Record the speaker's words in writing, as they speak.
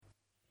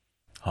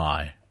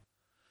Hi.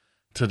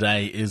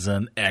 Today is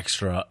an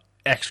extra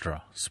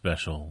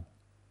special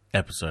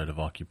episode of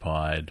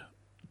Occupied.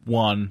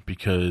 One,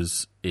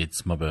 because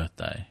it's my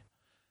birthday.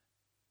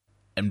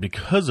 And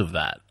because of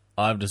that,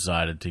 I've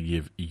decided to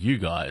give you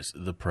guys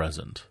the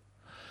present.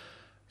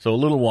 So a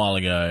little while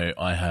ago,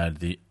 I had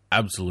the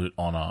absolute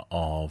honor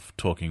of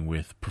talking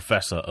with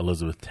Professor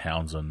Elizabeth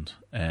Townsend,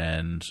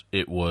 and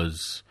it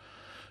was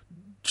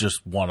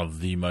just one of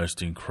the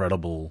most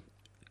incredible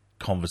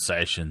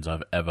conversations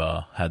I've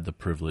ever had the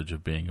privilege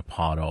of being a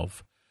part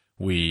of.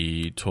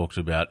 We talked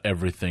about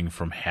everything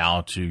from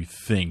how to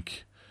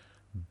think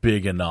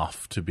big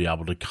enough to be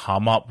able to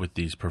come up with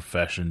these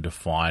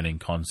profession-defining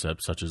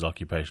concepts such as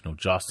occupational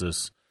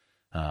justice,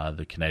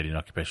 the Canadian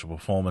Occupational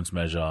Performance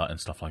Measure, and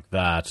stuff like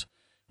that.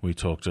 We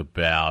talked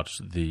about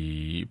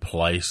the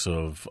place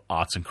of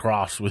arts and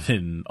crafts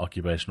within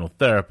occupational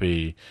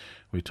therapy.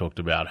 We talked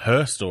about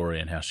her story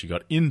and how she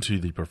got into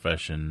the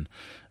profession.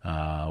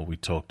 We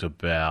talked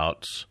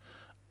about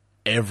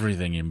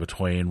everything in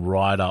between,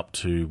 right up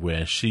to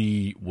where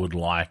she would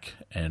like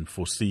and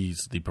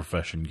foresees the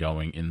profession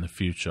going in the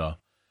future.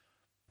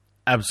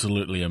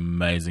 Absolutely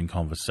amazing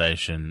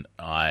conversation.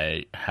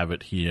 I have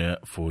it here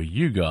for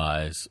you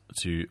guys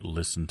to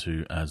listen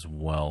to as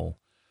well.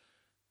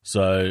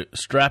 So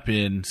strap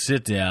in,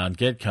 sit down,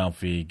 get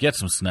comfy, get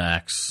some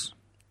snacks,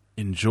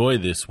 enjoy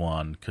this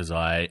one, because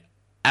I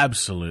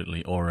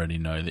absolutely already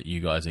know that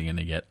you guys are going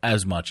to get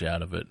as much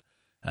out of it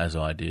as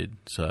I did.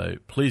 So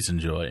please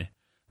enjoy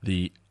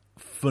the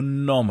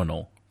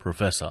phenomenal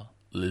Professor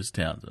Liz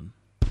Townsend.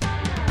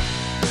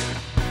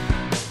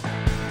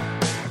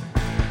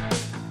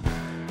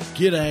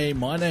 G'day,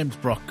 my name's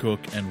Brock Cook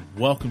and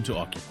welcome to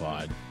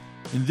Occupied.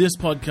 In this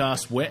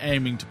podcast, we're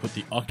aiming to put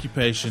the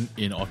occupation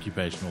in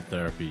occupational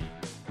therapy.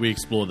 We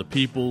explore the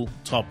people,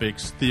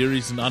 topics,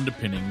 theories, and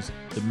underpinnings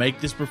that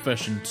make this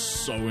profession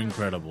so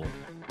incredible.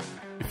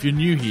 If you're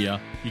new here,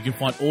 you can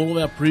find all of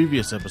our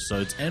previous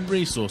episodes and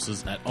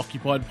resources at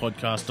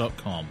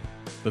occupiedpodcast.com.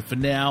 But for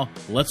now,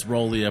 let's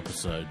roll the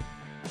episode.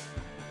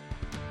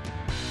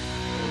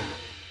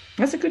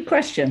 That's a good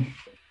question.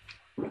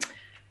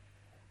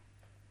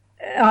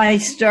 I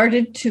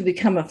started to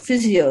become a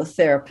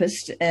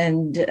physiotherapist,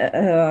 and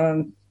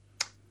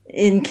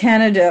in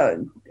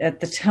Canada at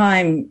the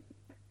time,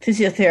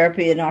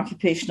 physiotherapy and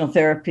occupational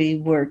therapy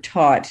were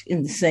taught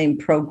in the same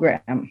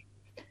program.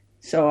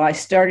 So I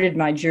started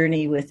my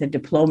journey with a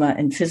diploma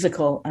in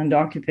physical and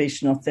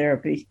occupational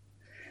therapy.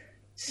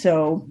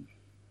 So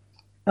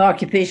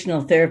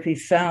occupational therapy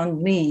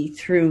found me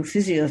through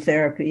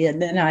physiotherapy,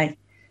 and then I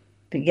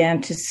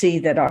began to see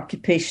that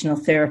occupational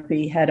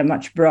therapy had a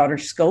much broader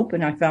scope,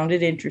 and I found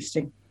it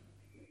interesting.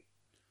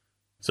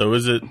 So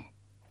was it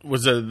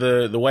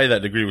the way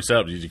that degree was set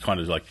up, did you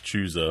kind of like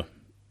choose a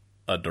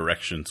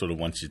direction sort of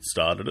once you'd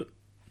started it?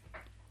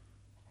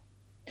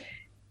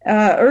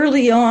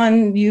 Early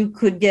on, you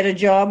could get a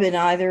job in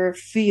either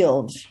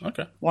field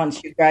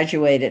once you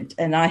graduated,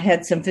 and I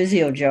had some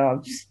physio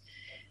jobs,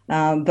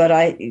 but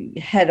I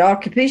had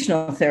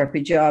occupational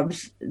therapy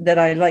jobs that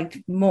I liked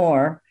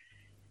more.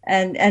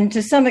 And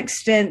to some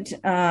extent,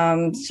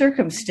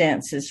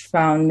 circumstances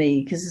found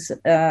me, because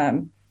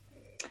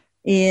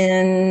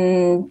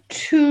in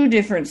two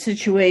different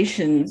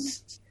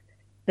situations,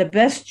 the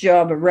best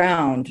job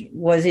around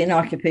was in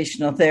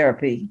occupational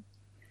therapy.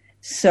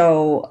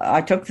 So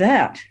I took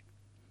that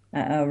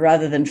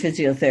rather than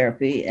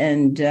physiotherapy.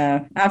 And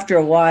after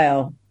a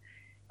while,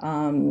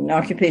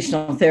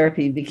 occupational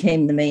therapy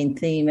became the main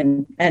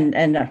theme.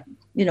 And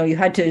you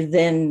had to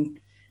then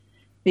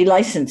be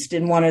licensed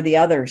in one or the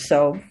other.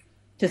 So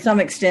to some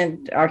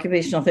extent,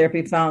 occupational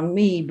therapy found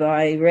me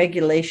by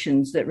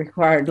regulations that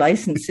required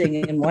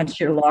licensing. And once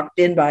you're locked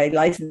in by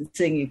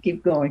licensing, you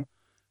keep going.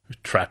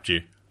 Trapped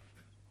you.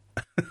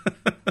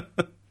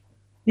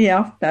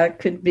 Yeah, that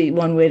could be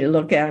one way to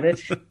look at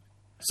it.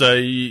 So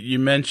you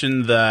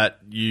mentioned that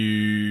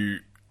you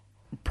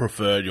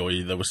preferred, or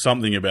there was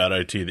something about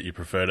OT that you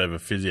preferred over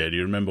physio. Do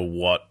you remember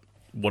what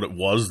it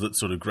was that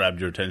sort of grabbed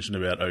your attention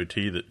about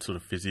OT that sort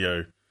of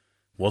physio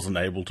wasn't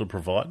able to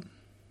provide?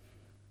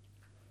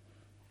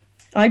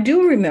 I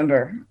do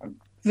remember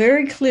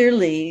very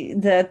clearly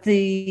that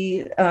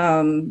the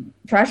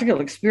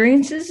practical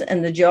experiences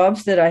and the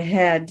jobs that I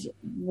had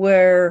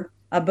were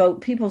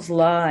about people's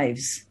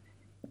lives.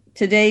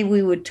 Today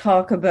we would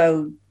talk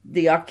about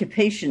the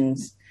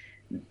occupations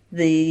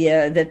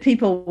that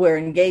people were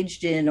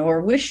engaged in or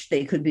wished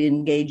they could be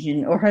engaged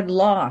in or had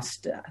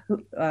lost.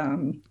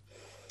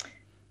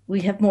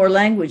 We have more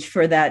language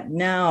for that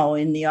now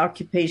in the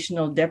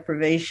occupational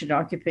deprivation,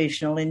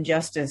 occupational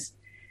injustice.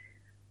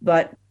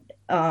 But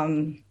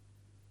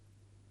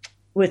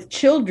with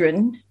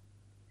children,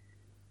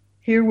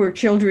 here were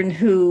children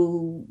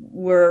who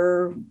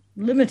were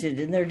limited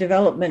in their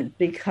development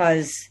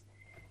because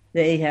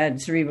they had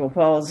cerebral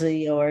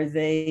palsy or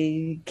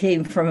they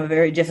came from a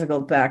very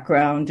difficult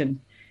background,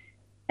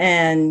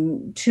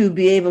 and to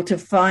be able to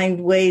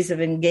find ways of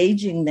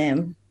engaging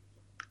them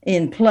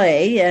in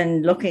play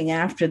and looking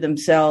after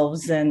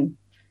themselves and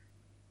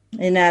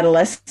in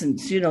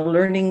adolescence,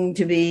 learning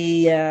to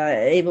be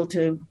able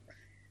to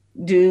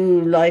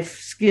do life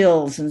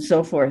skills and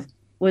so forth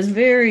was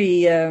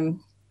very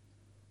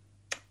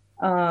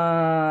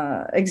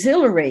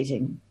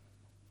exhilarating.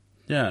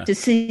 Yeah. To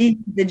see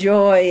the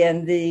joy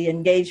and the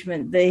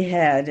engagement they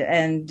had.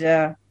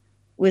 And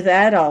with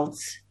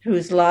adults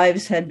whose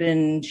lives had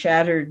been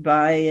shattered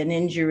by an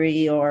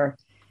injury or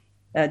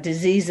a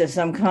disease of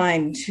some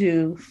kind,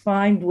 to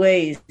find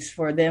ways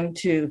for them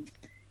to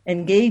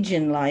engage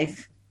in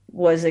life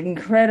was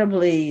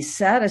incredibly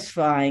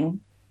satisfying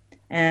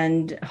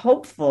and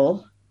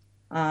hopeful,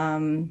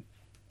 and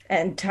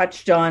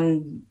touched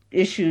on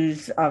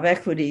issues of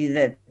equity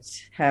that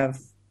have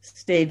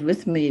stayed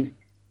with me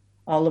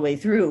all the way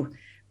through.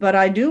 But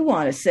I do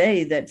want to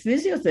say that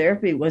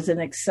physiotherapy was an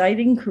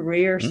exciting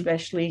career,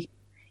 especially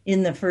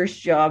in the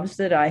first jobs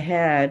that I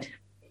had,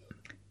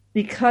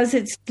 because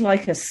it's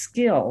like a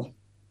skill.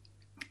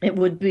 It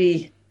would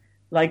be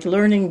like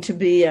learning to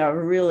be a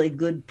really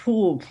good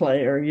pool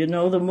player.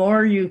 The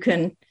more you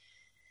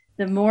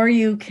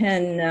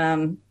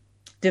can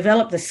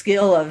develop the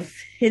skill of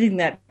hitting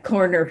that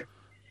corner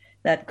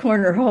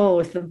hole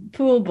with the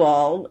pool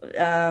ball,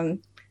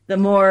 the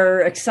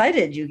more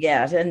excited you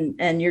get,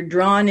 and you're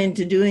drawn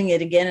into doing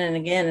it again and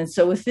again. And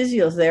so with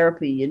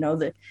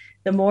physiotherapy,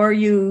 the more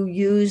you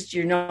used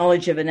your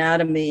knowledge of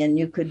anatomy and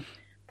you could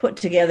put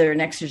together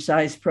an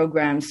exercise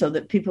program so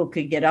that people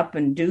could get up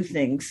and do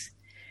things,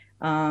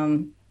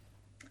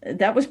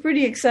 that was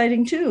pretty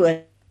exciting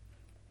too.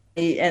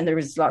 And there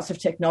was lots of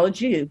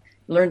technology. You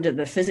learned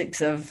the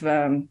physics of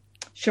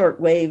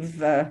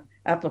shortwave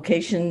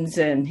applications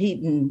and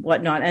heat and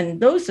whatnot, and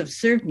those have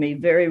served me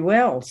very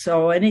well.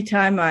 So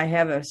anytime I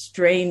have a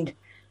strained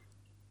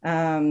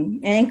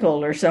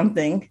ankle or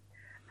something,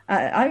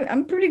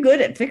 I'm pretty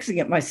good at fixing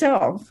it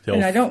myself,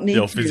 and I don't need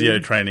the physio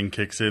training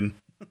kicks in.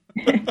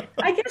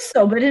 I guess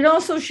so, but it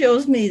also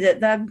shows me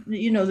that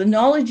the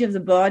knowledge of the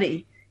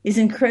body is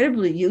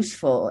incredibly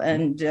useful.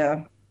 And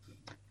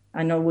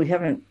I know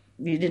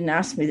you didn't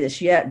ask me this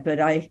yet,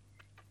 but I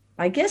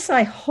guess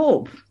I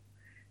hope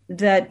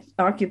that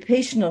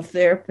occupational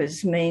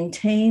therapists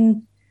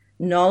maintain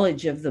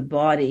knowledge of the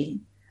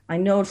body. I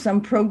know some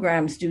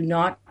programs do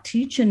not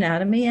teach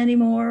anatomy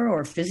anymore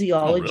or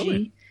physiology. Oh,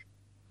 really?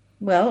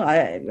 Well,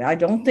 I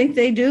don't think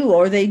they do,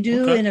 or they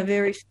do in a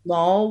very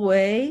small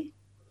way.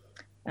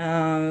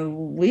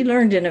 We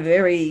learned in a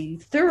very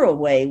thorough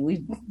way.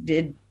 We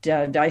did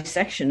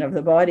dissection of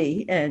the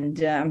body and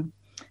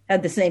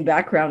had the same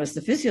background as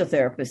the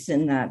physiotherapists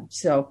in that.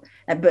 So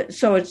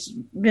it's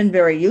been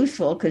very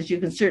useful, because you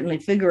can certainly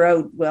figure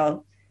out,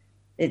 well,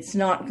 it's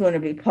not going to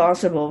be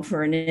possible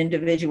for an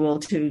individual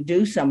to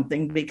do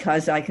something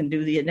because I can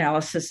do the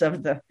analysis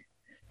of the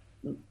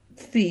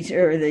feet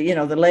or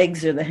the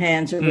legs or the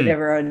hands or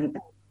whatever, and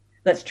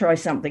let's try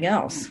something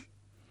else.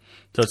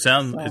 So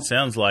it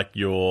sounds like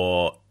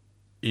your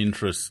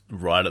interest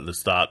right at the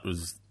start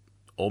was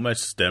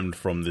almost stemmed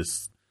from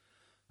this,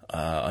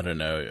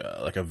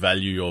 like a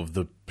value of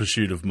the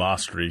pursuit of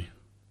mastery.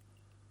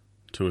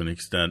 To an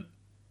extent,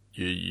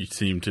 you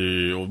seem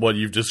to, what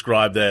you've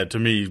described there to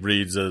me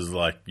reads as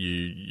like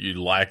you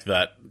like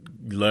that,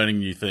 learning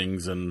new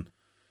things and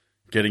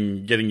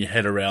getting your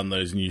head around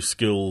those new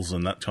skills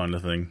and that kind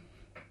of thing.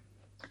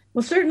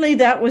 Well, certainly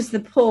that was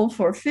the pull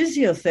for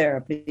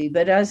physiotherapy,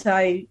 but as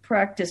I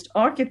practiced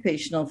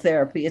occupational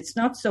therapy, it's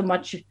not so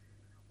much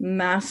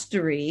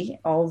mastery,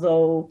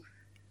 although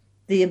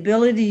the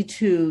ability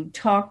to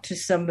talk to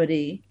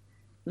somebody,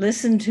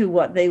 listen to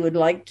what they would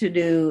like to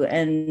do,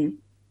 and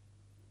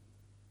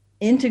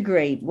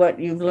integrate what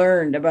you've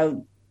learned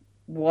about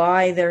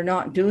why they're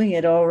not doing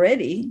it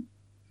already,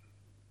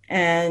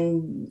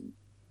 and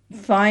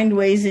find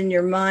ways in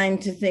your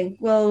mind to think,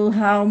 well,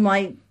 how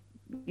might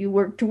you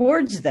work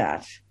towards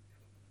that?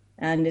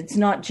 And it's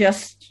not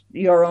just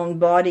your own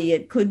body.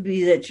 It could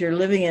be that you're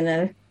living in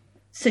a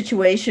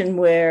situation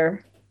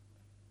where,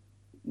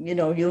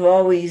 you've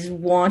always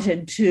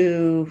wanted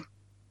to,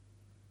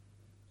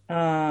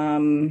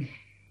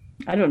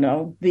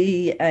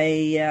 be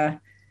a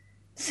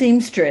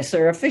seamstress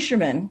or a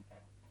fisherman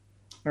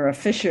or a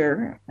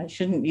fisher. I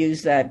shouldn't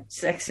use that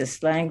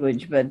sexist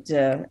language, but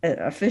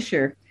a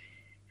fisher.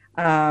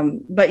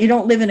 But you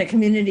don't live in a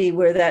community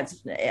where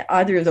that's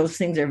either of those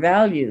things are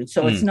valued.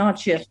 So it's not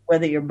just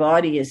whether your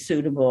body is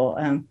suitable.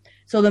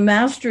 So the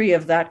mastery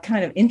of that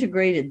kind of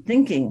integrated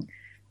thinking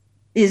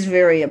is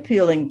very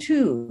appealing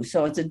too.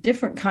 So it's a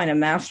different kind of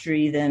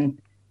mastery than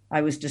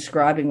I was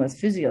describing with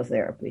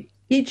physiotherapy.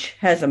 Each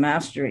has a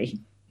mastery.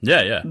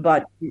 Yeah.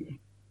 But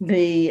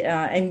the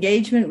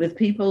engagement with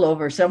people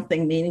over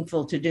something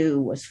meaningful to do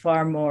was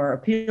far more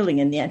appealing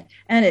in the end.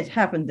 And it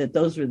happened that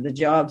those were the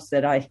jobs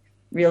that I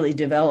really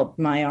developed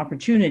my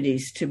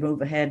opportunities to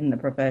move ahead in the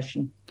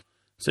profession.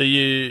 So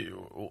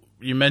you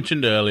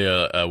mentioned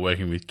earlier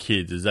working with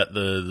kids. Is that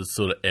the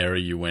sort of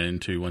area you went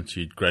into once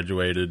you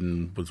graduated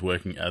and was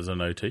working as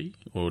an OT?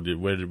 Or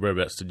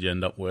whereabouts did you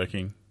end up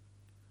working?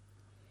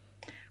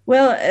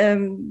 Well,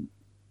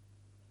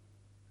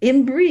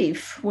 in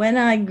brief, when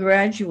I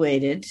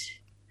graduated,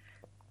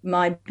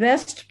 my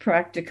best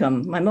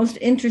practicum, my most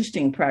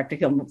interesting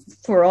practicum,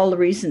 for all the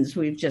reasons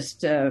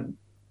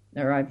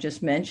I've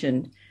just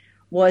mentioned,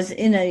 was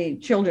in a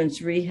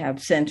children's rehab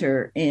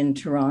center in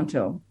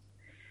Toronto,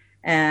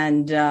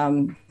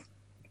 and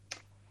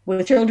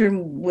with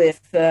children with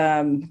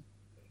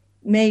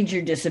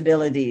major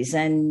disabilities.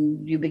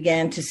 And you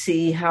began to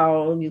see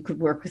how you could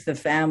work with the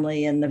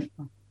family and the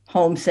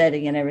home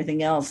setting and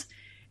everything else.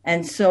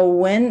 And so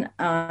when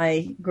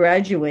I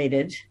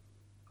graduated,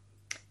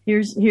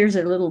 here's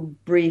a little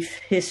brief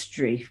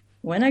history.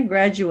 When I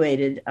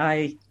graduated,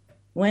 I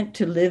went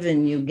to live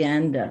in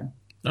Uganda.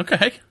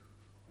 Okay.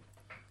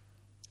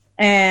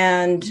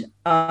 And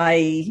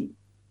I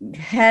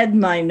had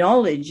my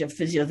knowledge of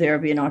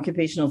physiotherapy and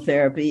occupational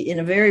therapy in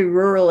a very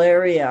rural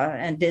area,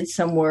 and did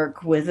some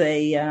work with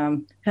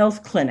a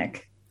health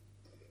clinic,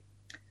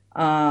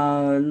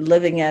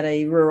 living at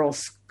a rural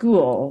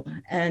school.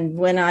 And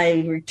when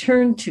I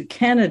returned to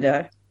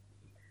Canada,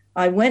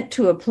 I went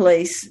to a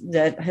place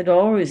that had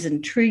always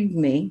intrigued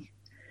me,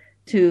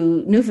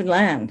 to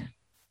Newfoundland.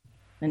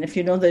 And if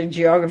you know the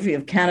geography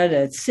of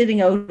Canada, it's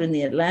sitting out in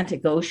the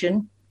Atlantic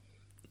Ocean.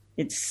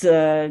 It's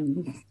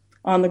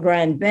on the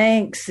Grand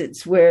Banks.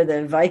 It's where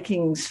the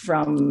Vikings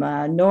from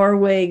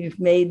Norway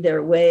made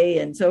their way,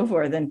 and so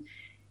forth.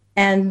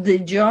 And the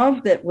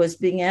job that was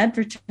being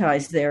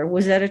advertised there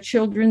was at a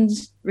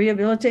children's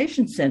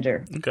rehabilitation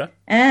center. Okay.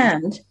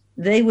 And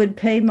they would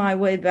pay my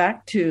way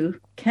back to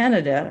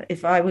Canada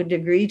if I would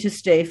agree to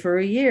stay for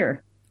a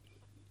year.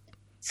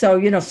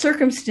 So,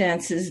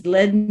 circumstances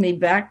led me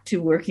back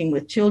to working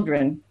with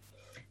children.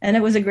 And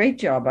it was a great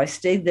job. I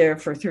stayed there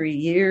for 3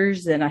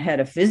 years. Then I had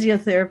a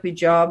physiotherapy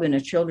job in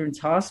a children's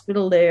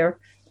hospital there.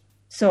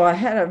 So I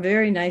had a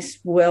very nice,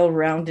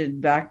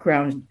 well-rounded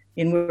background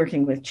in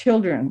working with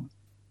children.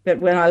 But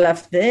when I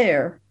left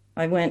there,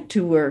 I went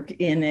to work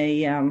in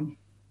a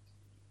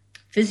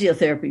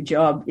physiotherapy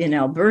job in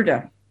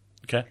Alberta.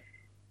 Okay.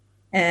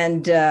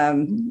 And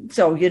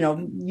so,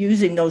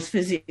 using those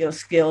physio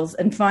skills.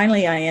 And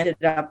finally, I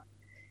ended up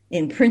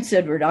in Prince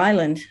Edward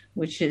Island,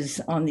 which is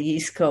on the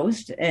East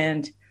Coast.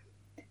 And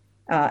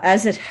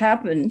as it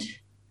happened,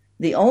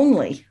 the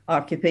only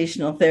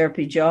occupational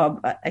therapy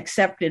job,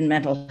 except in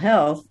mental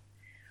health,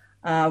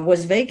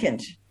 was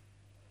vacant.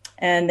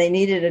 And they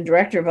needed a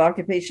director of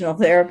occupational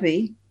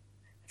therapy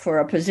for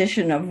a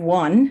position of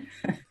one,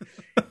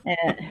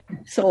 and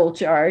sole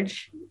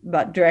charge,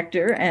 but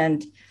director.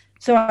 And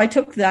so I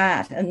took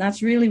that, and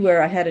that's really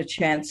where I had a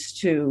chance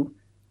to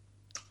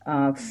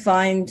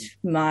find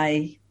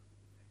my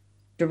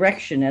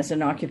direction as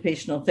an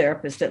occupational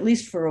therapist, at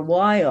least for a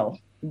while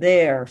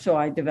there. So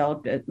I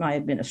developed my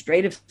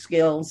administrative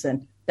skills,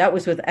 and that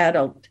was with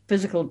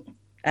physical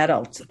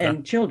adults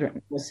and children.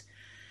 It was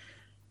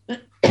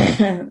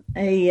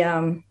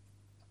a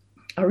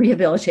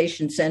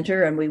rehabilitation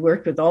center, and we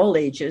worked with all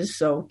ages,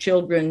 so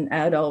children,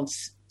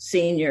 adults,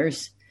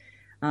 seniors.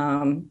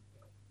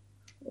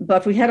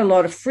 But we had a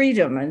lot of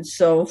freedom. And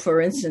so,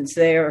 for instance,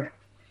 there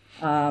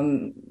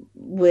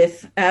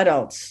with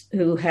adults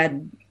who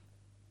had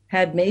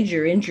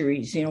major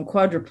injuries,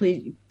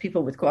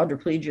 people with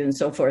quadriplegia and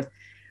so forth,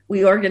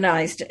 we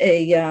organized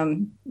a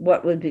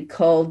what would be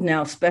called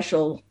now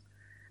Special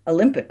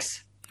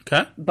Olympics.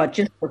 Okay. But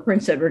just for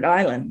Prince Edward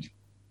Island.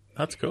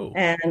 That's cool.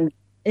 And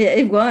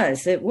it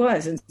was.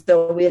 And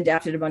so we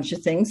adapted a bunch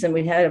of things, and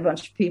we had a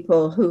bunch of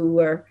people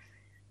who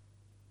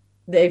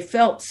they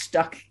felt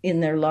stuck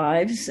in their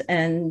lives,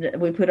 and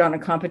we put on a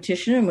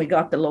competition, and we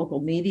got the local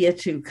media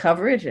to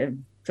cover it.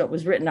 So it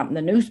was written up in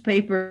the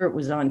newspaper, it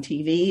was on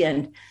TV,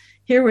 and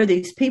here were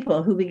these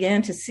people who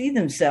began to see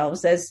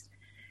themselves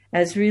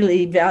as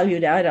really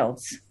valued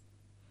adults.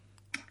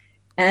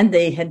 And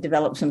they had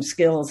developed some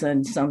skills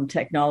and some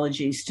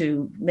technologies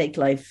to make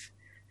life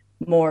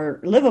more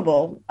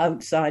livable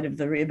outside of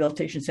the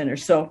rehabilitation center.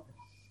 So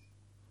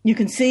you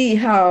can see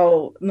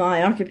how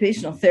my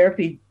occupational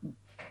therapy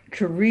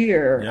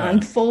career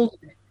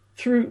unfolded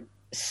through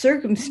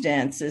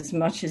circumstance as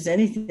much as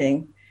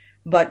anything,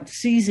 but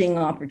seizing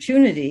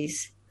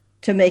opportunities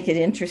to make it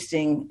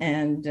interesting.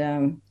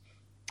 And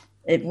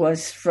it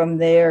was from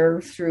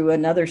there, through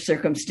another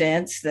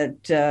circumstance,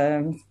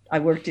 that I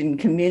worked in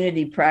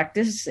community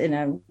practice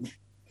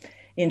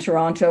in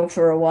Toronto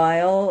for a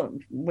while,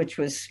 which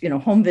was,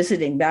 home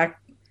visiting back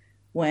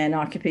when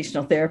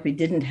occupational therapy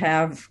didn't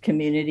have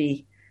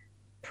community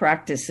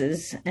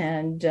practices.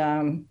 And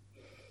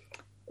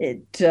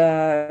it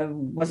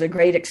was a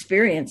great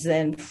experience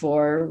then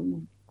for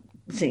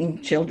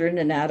seeing children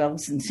and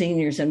adults and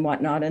seniors and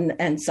whatnot.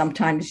 And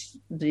sometimes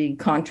the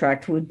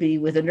contract would be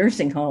with a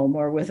nursing home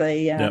or with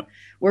a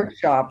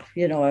workshop,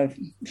 a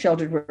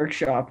sheltered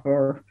workshop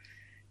or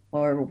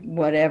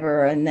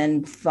whatever. And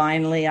then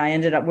finally I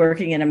ended up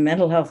working in a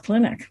mental health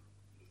clinic,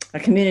 a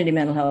community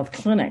mental health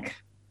clinic.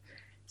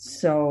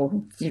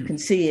 So you can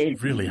see you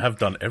really have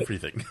done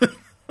everything.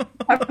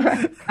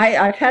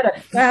 I've had a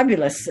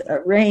fabulous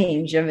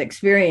range of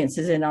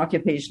experiences in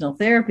occupational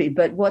therapy,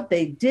 but what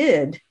they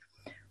did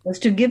was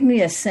to give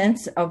me a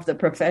sense of the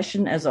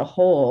profession as a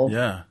whole.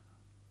 Yeah.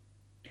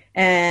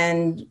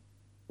 And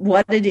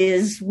what it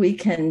is we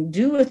can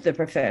do with the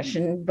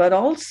profession, but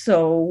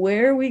also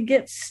where we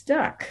get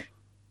stuck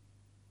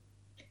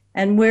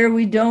and where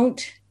we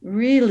don't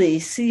really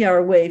see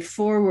our way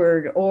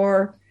forward,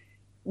 or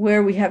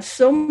where we have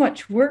so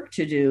much work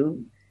to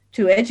do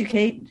to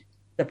educate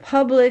the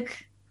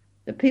public,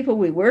 the people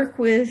we work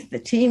with, the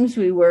teams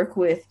we work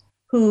with,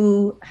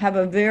 who have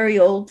a very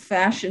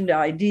old-fashioned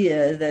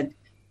idea that,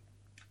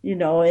 you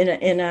know,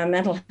 in a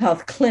mental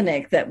health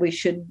clinic, that we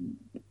should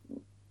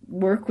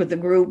work with the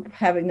group,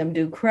 having them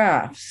do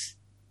crafts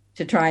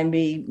to try and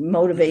be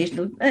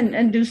motivational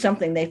and do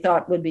something they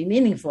thought would be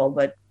meaningful,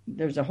 but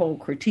there's a whole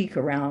critique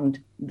around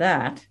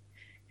that.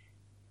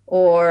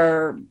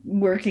 Or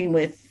working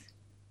with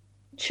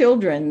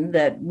children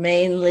that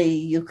mainly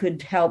you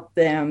could help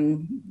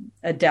them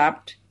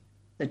adapt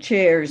the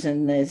chairs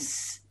and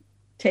this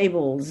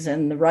tables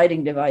and the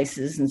writing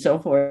devices and so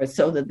forth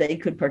so that they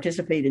could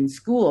participate in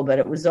school. But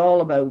it was all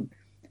about,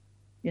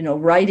 you know,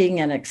 writing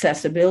and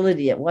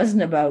accessibility. It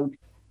wasn't about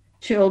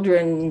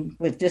children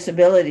with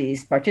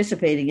disabilities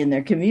participating in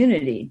their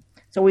community.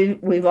 So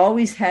we've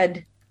always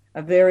had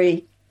a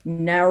very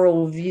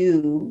narrow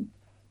view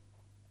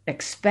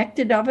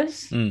expected of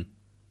us. Mm.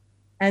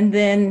 And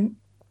then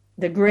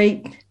the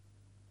great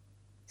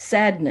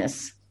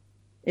sadness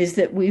is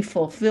that we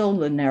fulfill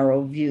the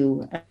narrow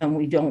view and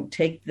we don't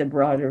take the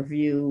broader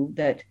view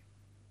that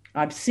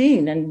I've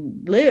seen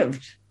and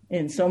lived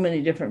in so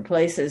many different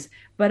places.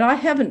 But I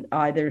haven't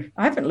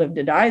lived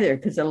it either,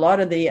 because a lot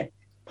of the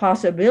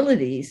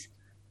possibilities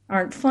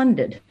aren't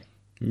funded.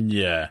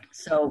 Yeah.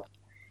 So,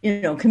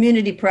 you know,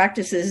 community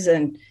practices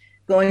and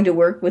going to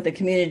work with a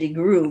community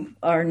group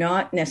are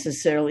not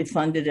necessarily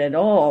funded at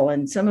all.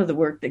 And some of the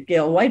work that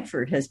Gail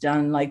Whiteford has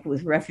done, like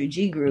with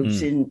refugee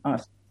groups in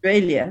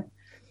Australia,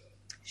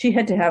 she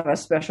had to have a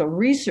special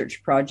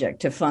research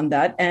project to fund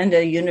that, and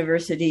a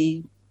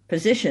university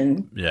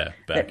position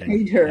that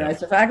paid her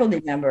as a faculty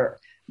member.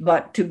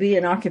 But to be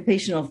an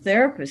occupational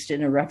therapist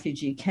in a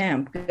refugee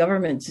camp,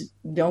 governments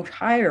don't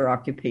hire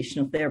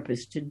occupational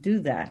therapists to do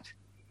that.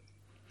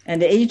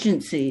 And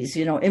agencies,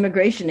 you know,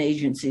 immigration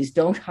agencies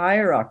don't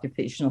hire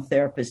occupational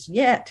therapists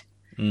yet.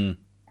 Mm.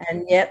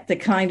 And yet the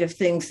kind of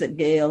things that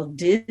Gail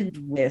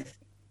did with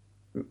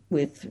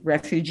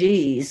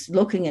refugees,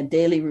 looking at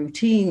daily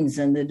routines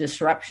and the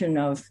disruption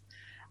of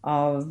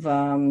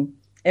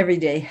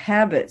everyday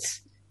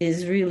habits,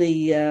 is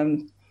really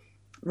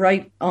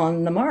right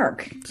on the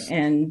mark.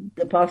 And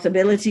the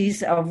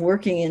possibilities of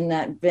working in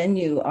that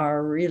venue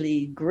are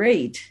really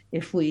great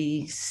if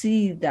we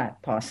see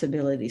that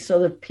possibility. So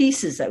the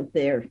pieces out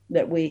there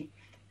that we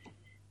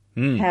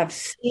have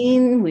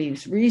seen,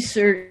 we've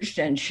researched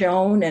and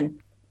shown, and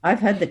I've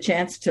had the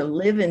chance to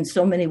live in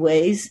so many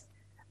ways,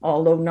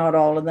 although not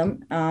all of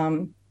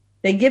them.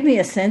 They give me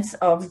a sense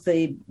of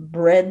the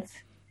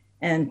breadth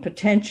and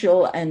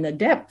potential and the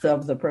depth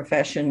of the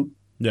profession.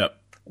 Yep.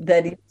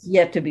 That is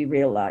yet to be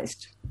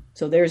realized.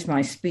 So there's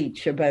my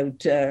speech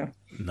about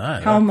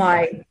how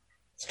my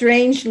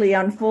strangely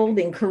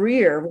unfolding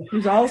career, which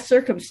was all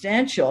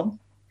circumstantial,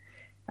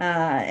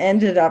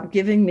 ended up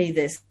giving me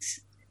this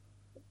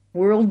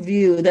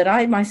worldview that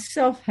I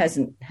myself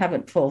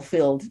haven't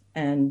fulfilled.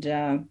 And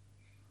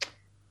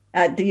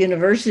at the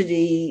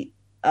university,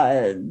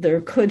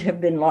 there could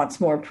have been lots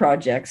more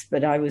projects,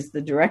 but I was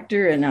the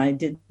director and I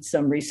did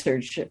some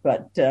research,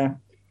 but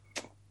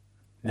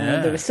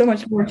there was so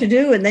much more to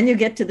do. And then you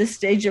get to this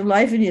stage of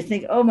life and you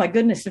think, oh my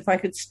goodness, if I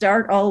could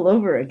start all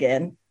over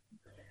again,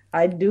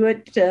 I'd do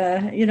it.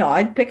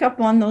 I'd pick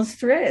up on those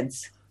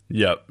threads.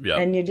 Yep.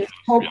 And you just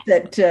hope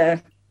that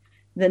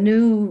the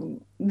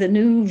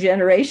new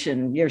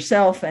generation,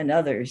 yourself and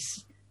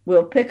others,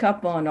 will pick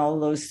up on all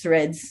those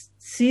threads,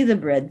 see the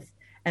breadth,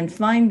 and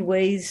find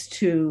ways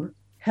to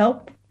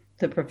help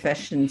the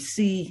profession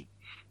see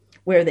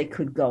where they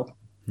could go.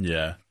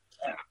 Yeah.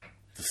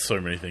 There's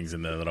so many things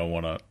in there that I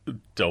want to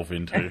delve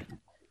into.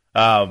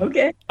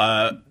 Okay.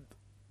 The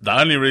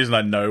only reason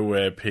I know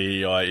where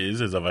PEI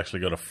is I've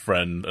actually got a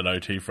friend, an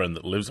OT friend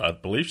that lives, I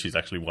believe she's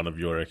actually one of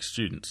your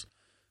ex-students,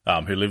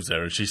 who lives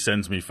there, and she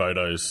sends me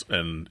photos,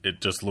 and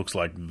it just looks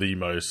like the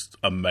most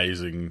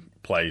amazing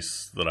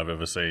place that I've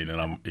ever seen,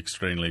 and I'm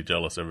extremely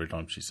jealous every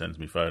time she sends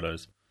me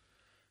photos.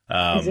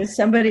 Is this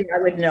somebody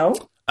I would know?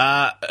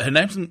 Her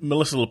name's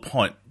Melissa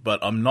Lapointe, but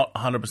I'm not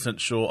 100%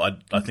 sure.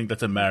 I think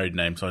that's a married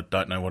name, so I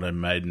don't know what her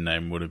maiden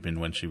name would have been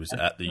when she was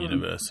at the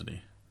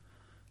university.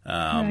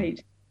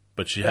 Right.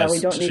 But she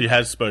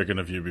has spoken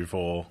of you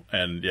before,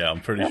 and yeah,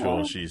 I'm pretty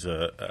sure she's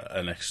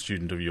an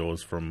ex-student of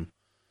yours from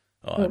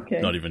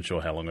not even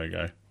sure how long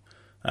ago.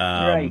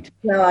 Right.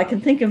 Well, I can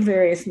think of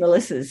various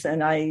Melissas,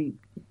 and I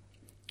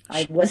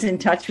was in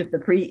touch with the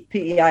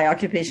PEI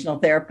occupational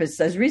therapists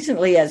as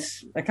recently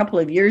as a couple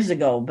of years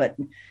ago, but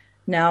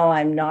now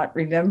I'm not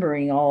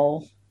remembering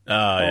all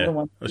the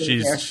ones.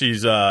 She's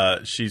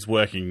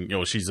working.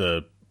 She's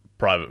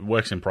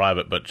works in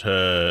private, but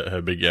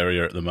her big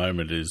area at the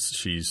moment is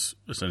she's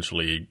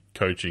essentially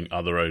coaching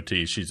other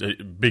OTs. She's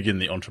big in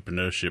the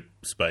entrepreneurship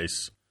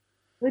space,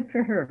 Good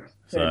for her.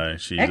 So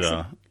Good. she's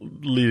Excellent.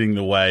 leading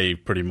the way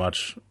pretty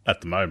much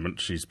at the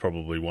moment. She's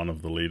probably one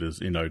of the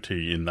leaders in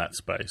OT in that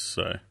space.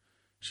 So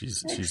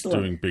she's Excellent.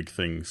 doing big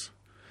things.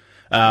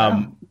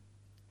 Wow.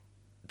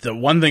 The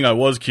one thing I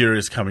was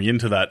curious coming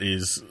into that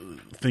is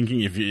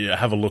thinking, if you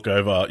have a look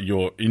over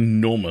your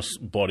enormous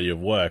body of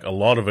work, a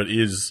lot of it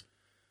is,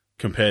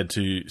 compared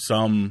to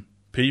some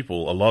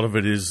people, a lot of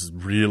it is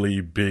really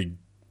big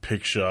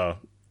picture,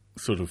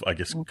 sort of, I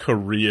guess,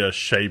 career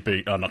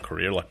shaping, not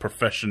career, like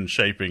profession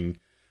shaping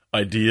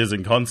ideas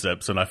and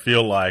concepts. And I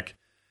feel like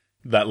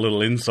that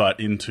little insight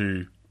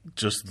into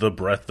just the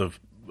breadth of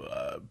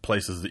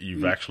places that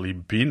you've actually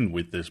been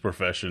with this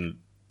profession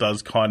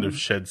does kind of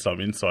shed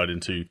some insight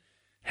into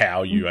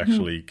how you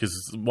actually,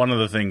 because one of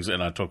the things,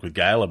 and I talked with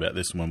Gail about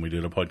this when we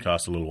did a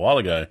podcast a little while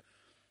ago,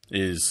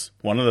 is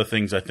one of the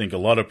things I think a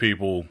lot of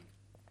people,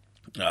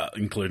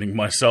 including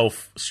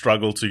myself,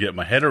 struggle to get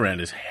my head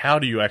around is how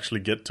do you actually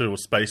get to a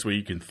space where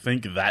you can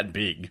think that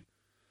big?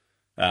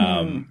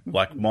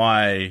 Like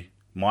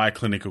my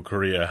clinical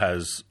career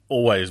has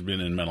always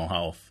been in mental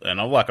health, and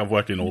I've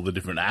worked in all the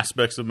different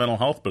aspects of mental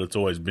health, but it's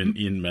always been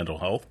in mental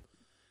health.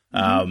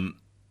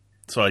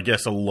 So I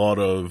guess a lot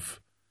of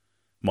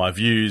my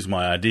views,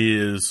 my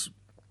ideas,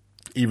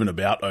 even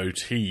about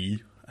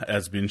OT,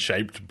 has been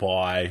shaped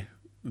by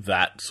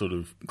that sort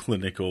of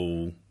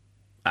clinical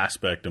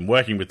aspect and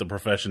working with the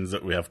professions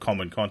that we have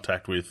common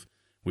contact with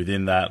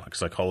within that, like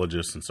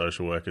psychologists and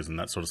social workers and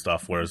that sort of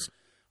stuff, whereas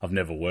I've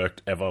never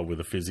worked ever with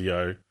a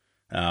physio.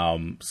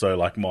 So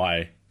like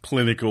my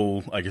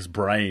clinical, I guess,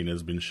 brain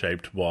has been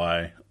shaped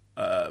by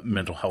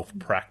mental health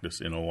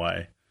practice in a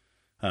way.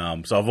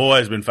 So I've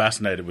always been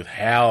fascinated with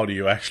how do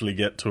you actually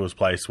get to a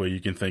place where you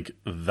can think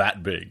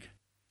that big?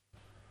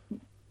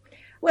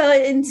 Well,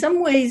 in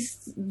some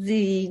ways,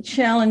 the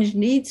challenge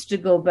needs to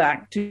go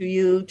back to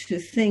you to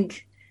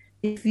think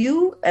if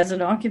you, as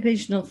an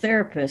occupational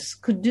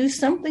therapist, could do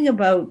something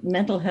about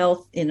mental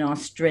health in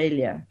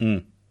Australia,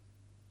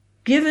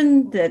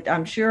 given that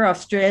I'm sure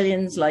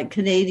Australians, like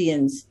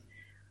Canadians,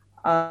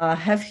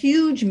 have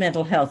huge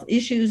mental health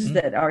issues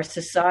that our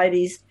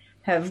societies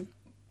have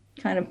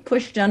kind of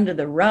pushed under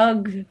the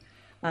rug.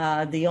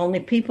 The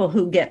only people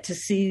who get to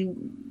see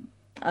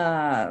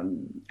a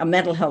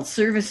mental health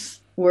service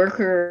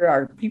worker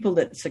are people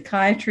that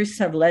psychiatrists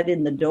have let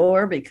in the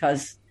door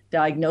because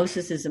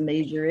diagnosis is a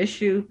major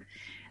issue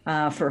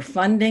for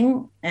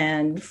funding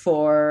and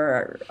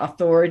for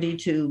authority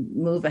to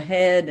move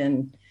ahead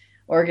and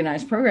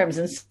organize programs.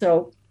 And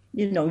so,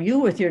 you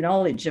with your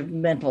knowledge of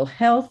mental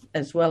health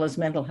as well as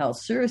mental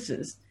health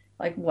services,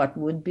 like what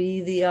would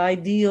be the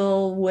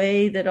ideal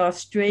way that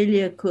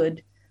Australia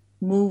could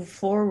move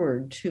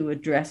forward to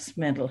address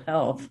mental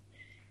health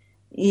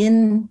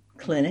in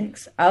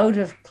clinics, out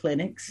of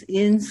clinics,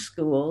 in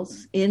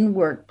schools, in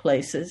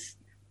workplaces,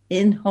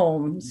 in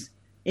homes,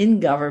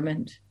 in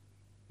government,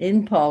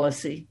 in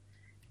policy.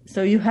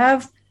 So you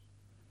have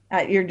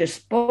at your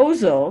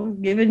disposal,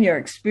 given your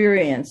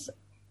experience,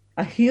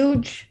 a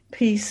huge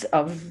piece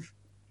of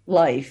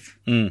life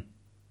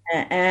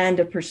and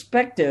a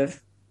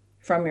perspective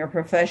from your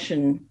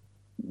profession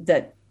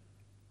that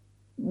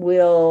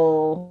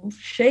will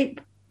shape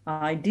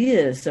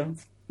ideas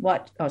of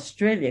what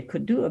Australia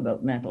could do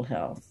about mental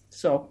health.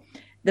 So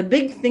the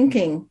big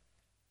thinking,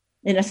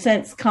 in a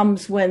sense,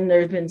 comes when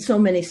there's been so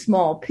many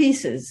small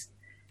pieces.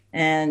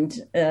 And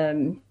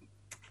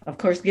of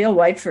course, Gail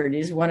Whiteford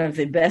is one of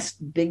the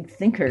best big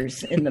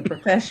thinkers in the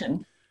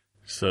profession.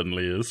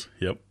 Certainly is.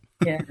 Yep.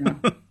 Yeah.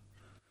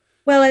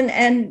 Well,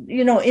 and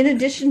in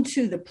addition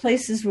to the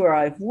places where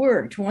I've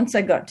worked, once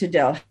I got to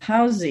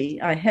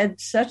Dalhousie, I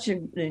had such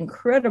an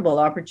incredible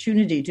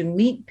opportunity to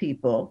meet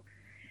people.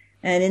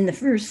 And in the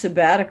first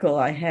sabbatical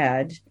I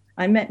had,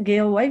 I met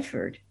Gail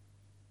Whiteford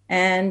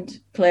and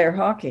Claire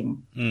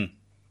Hawking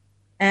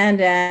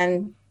and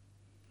Anne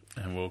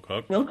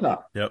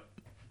Wilcock. Yep.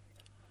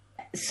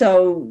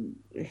 So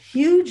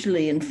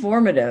hugely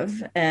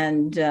informative.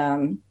 And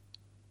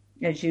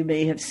as you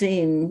may have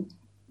seen,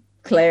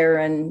 Claire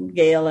and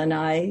Gail and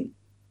I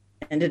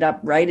ended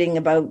up writing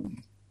about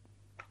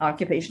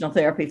occupational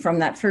therapy from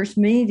that first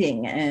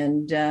meeting.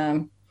 And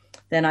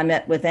then I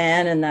met with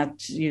Anne, and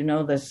that's,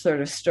 the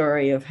sort of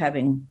story of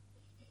having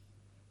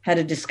had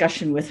a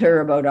discussion with her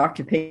about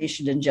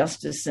occupation and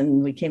justice.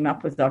 And we came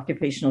up with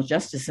occupational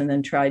justice and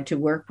then tried to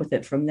work with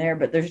it from there.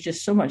 But there's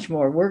just so much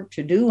more work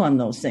to do on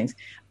those things.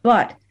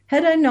 But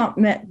had I not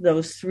met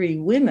those three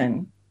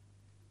women,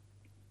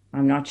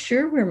 I'm not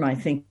sure where my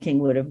thinking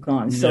would have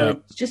gone. So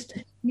It's just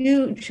a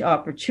huge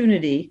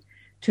opportunity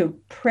to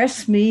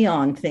press me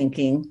on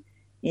thinking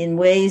in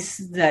ways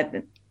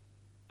that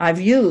I've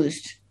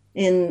used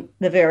in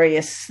the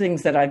various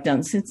things that I've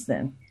done since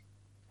then.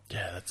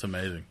 Yeah, that's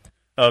amazing.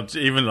 One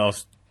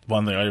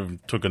thing, I even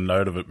took a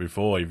note of it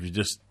before. If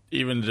you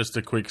even just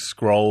a quick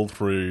scroll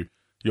through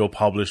your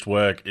published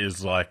work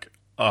is like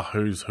a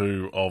who's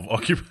who of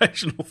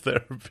occupational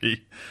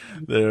therapy.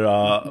 There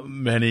are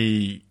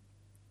many,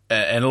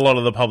 and a lot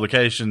of the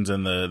publications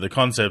and the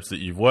concepts that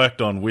you've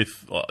worked on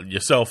with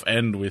yourself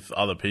and with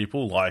other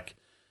people, like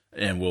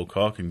Anne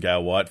Wilcock and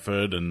Gail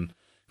Whiteford and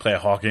Claire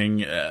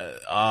Hocking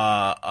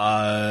are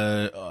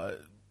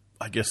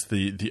I guess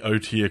the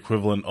OT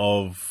equivalent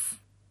of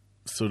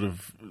sort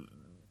of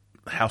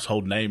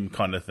household name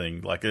kind of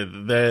thing. Like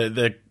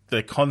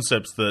they're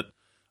concepts that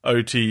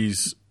OTs,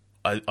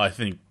 I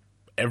think,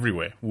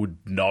 everywhere would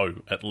know,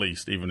 at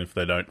least, even if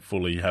they don't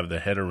fully have their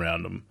head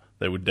around them.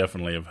 They would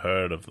definitely have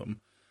heard of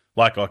them,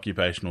 like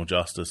occupational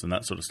justice and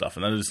that sort of stuff.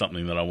 And that is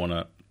something that I want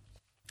to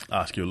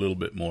ask you a little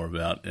bit more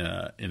about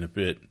in a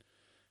bit.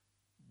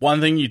 One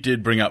thing you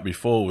did bring up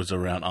before was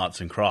around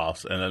arts and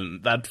crafts,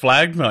 and that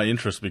flagged my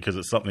interest because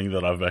it's something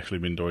that I've actually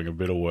been doing a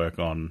bit of work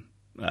on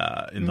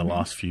in the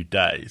last few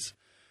days.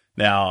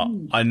 Now,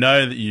 I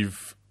know that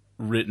you've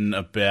written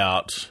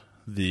about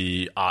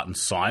the art and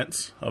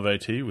science of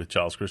OT with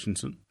Charles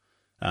Christensen,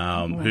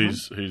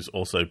 who's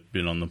also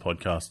been on the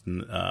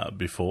podcast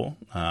before.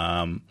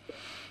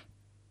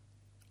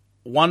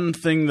 One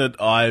thing that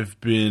I've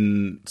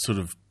been sort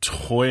of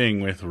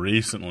toying with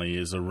recently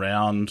is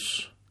around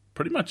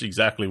pretty much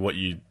exactly what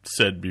you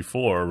said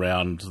before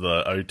around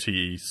the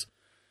OTs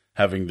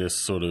having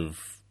this sort of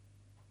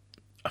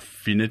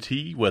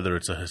affinity, whether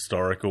it's a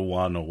historical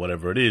one or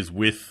whatever it is,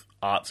 with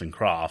arts and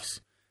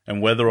crafts,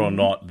 and whether or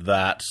not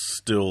that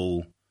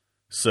still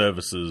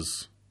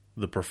services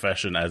the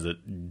profession as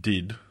it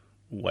did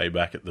way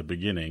back at the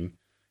beginning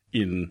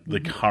in the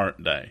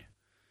current day.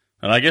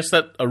 And I guess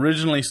that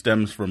originally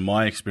stems from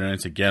my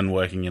experience, again,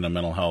 working in a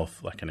mental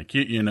health, like an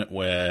acute unit,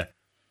 where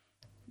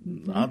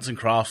arts and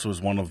crafts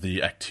was one of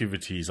the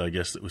activities, I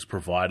guess, that was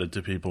provided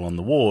to people on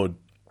the ward.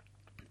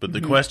 But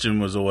the question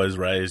was always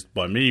raised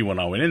by me when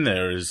I went in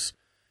there is,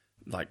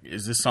 like,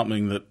 is this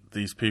something that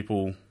these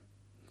people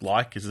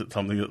like? Is it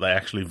something that they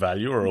actually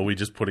value? Or are we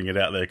just putting it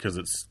out there because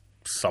it's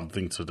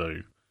something to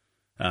do?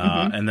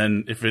 And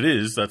then if it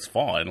is, that's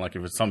fine. Like,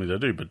 if it's something to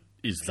do, but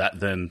is that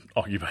then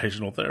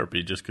occupational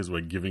therapy just because we're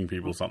giving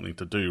people something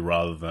to do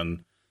rather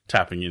than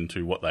tapping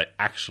into what they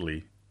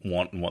actually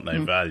want and what they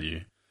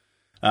value?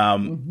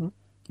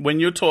 When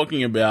you're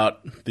talking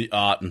about the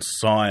art and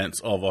science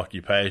of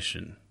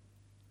occupation,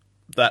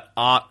 that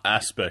art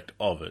aspect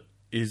of it,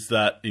 is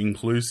that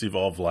inclusive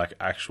of like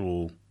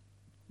actual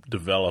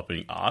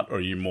developing art, or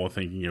are you more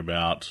thinking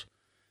about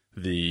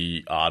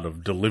the art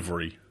of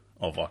delivery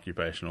of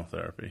occupational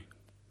therapy?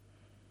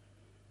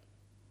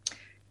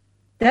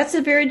 That's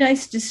a very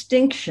nice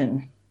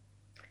distinction,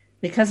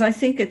 because I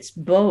think it's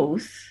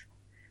both.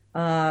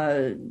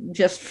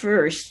 Just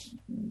first,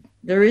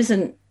 there is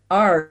an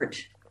art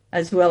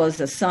as well as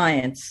a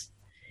science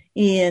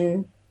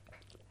in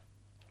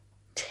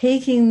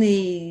taking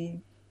the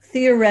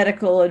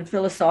theoretical and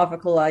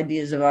philosophical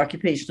ideas of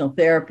occupational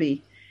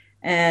therapy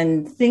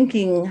and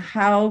thinking,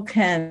 how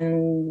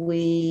can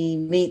we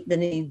meet the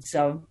needs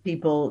of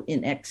people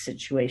in X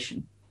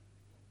situation?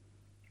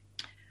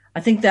 I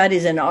think that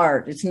is an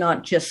art. It's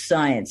not just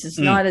science. It's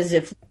not as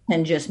if we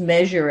can just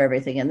measure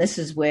everything. And this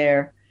is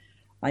where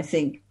I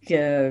think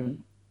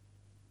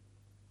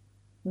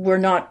we're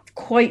not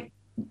quite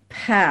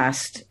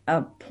past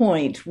a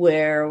point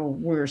where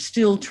we're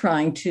still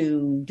trying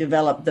to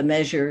develop the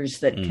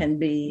measures that can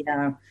be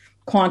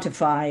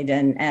quantified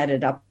and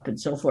added up and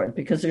so forth,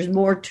 because there's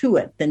more to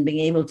it than being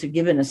able to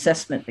give an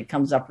assessment that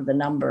comes up with a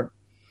number.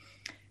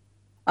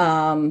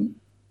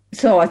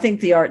 So I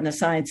think the art and the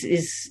science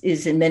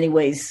is in many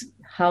ways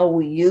how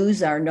we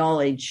use our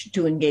knowledge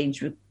to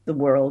engage with the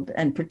world,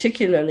 and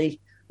particularly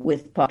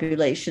with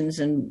populations.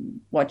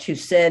 And what you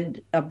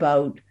said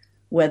about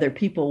whether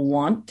people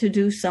want to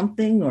do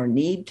something or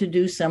need to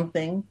do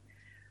something,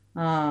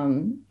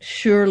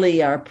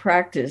 surely our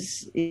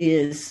practice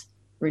is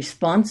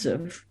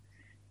responsive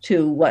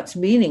to what's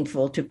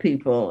meaningful to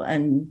people.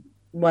 And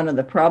one of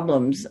the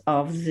problems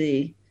of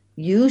the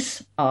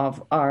use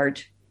of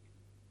art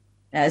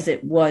as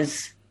it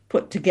was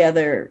put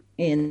together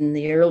in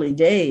the early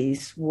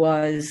days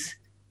was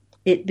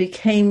it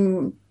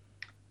became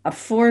a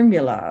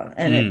formula,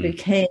 and it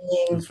became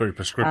it's very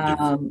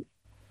prescriptive.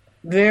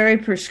 Very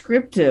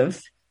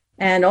prescriptive,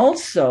 and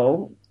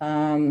also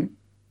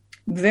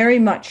very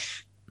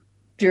much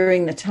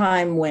during the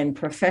time when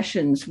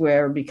professions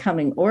were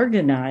becoming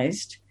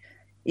organized,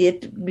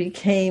 it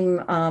became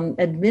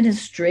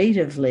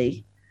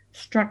administratively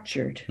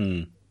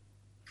structured.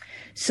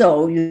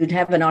 So you'd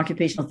have an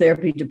occupational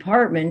therapy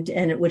department,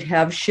 and it would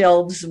have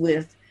shelves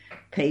with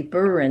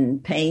paper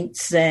and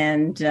paints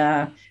and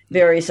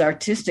various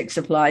artistic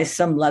supplies,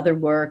 some leather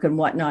work and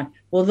whatnot.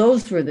 Well,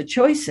 those were the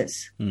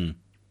choices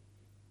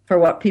for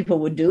what people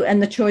would do,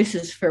 and the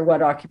choices for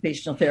what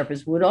occupational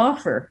therapists would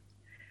offer.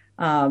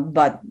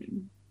 But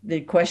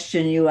the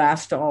question you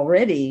asked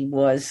already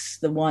was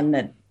the one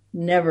that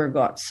never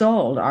got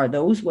solved. Are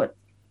those what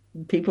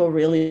people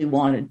really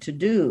wanted to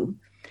do?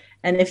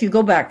 And if you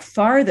go back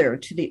farther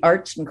to the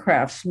arts and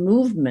crafts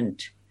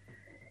movement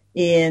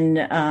in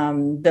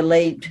the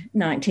late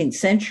 19th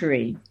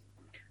century,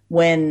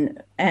 when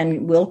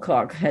Anne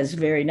Wilcock has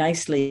very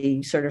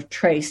nicely sort of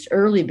traced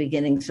early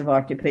beginnings of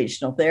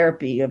occupational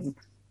therapy, of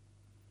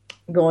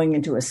going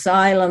into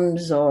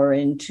asylums or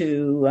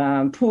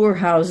into poor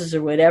houses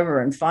or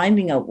whatever, and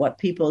finding out what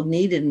people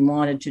needed and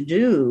wanted to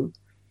do.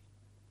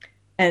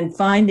 And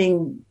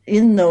finding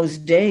in those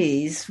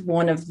days,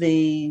 one of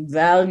the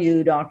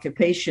valued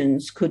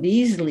occupations could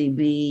easily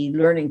be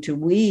learning to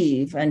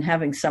weave and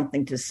having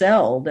something to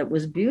sell that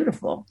was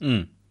beautiful.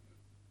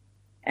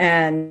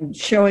 And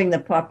showing the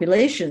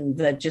population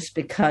that just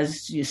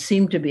because you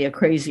seem to be a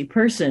crazy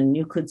person,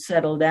 you could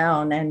settle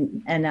down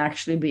and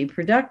actually be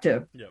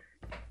productive. Yep.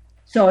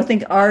 So I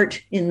think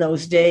art in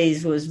those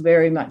days was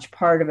very much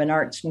part of an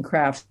arts and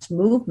crafts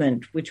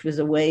movement, which was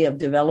a way of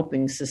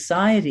developing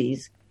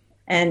societies.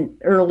 And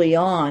early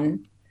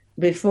on,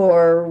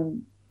 before,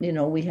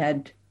 we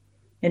had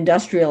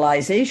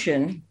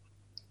industrialization,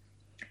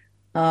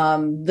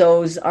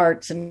 those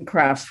arts and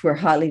crafts were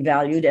highly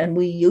valued, and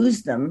we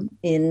used them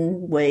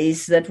in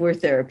ways that were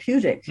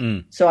therapeutic.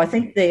 So I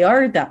think they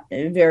are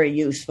very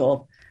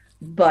useful,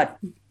 but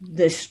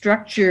the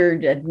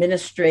structured,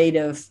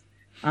 administrative,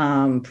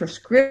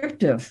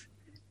 prescriptive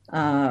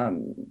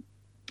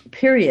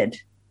period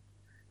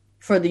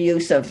for the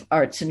use of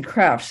arts and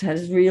crafts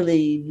has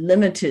really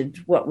limited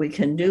what we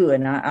can do.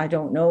 And I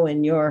don't know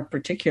in your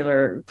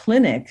particular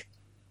clinic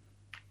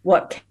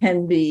what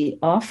can be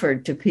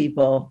offered to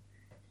people,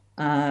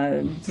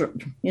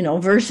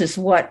 versus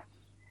what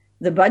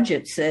the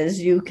budget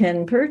says you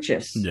can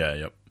purchase. Yeah,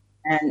 yep.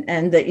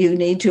 And that you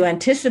need to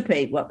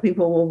anticipate what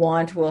people will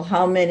want. Well,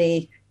 how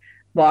many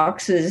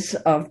boxes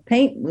of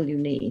paint will you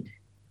need?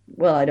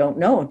 Well, I don't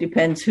know. It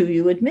depends who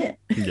you admit.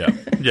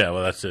 Yeah,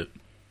 well, that's it.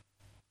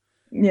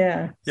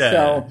 Yeah.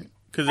 So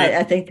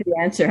I think the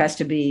answer has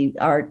to be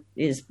art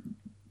is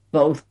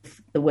both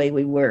the way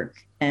we work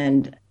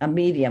and a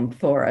medium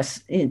for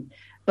us.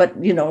 But,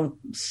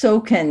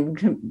 so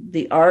can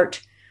the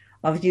art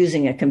of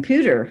using a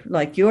computer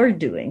like you're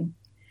doing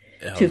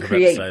to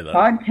create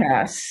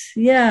podcasts.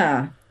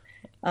 Yeah.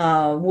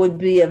 Would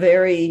be a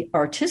very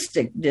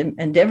artistic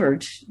endeavor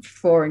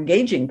for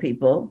engaging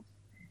people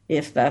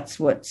if that's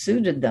what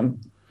suited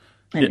them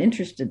and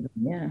interested them.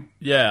 Yeah.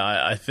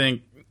 Yeah, I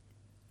think,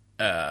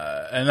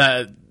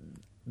 and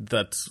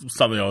that's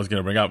something I was going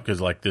to bring up, because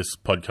this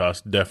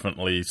podcast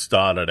definitely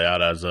started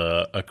out as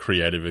a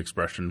creative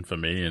expression for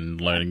me, and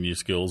learning new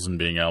skills and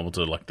being able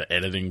to the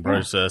editing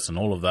process and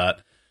all of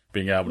that,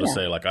 being able to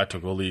say I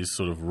took all these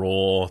sort of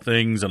raw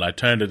things and I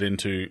turned it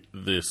into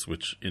this,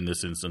 which in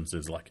this instance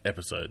is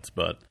episodes.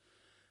 But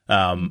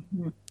I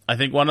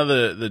think one of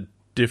the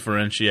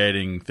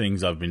differentiating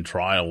things I've been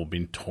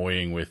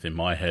toying with in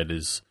my head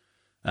is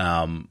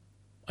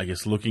I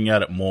guess looking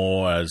at it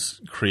more as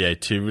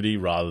creativity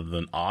rather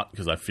than art,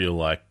 because I feel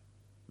like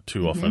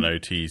too often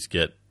OTs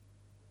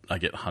I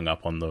get hung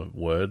up on the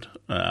word,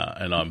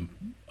 and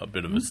I'm a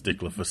bit of a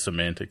stickler for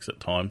semantics at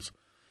times.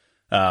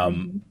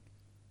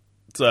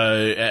 So,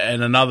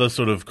 and another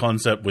sort of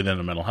concept within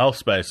the mental health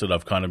space that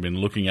I've kind of been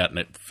looking at, and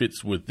it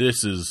fits with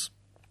this, is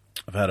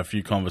I've had a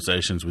few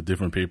conversations with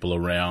different people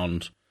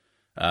around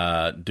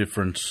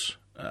different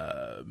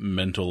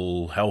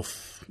mental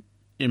health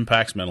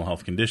impacts, mental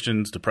health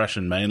conditions,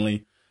 depression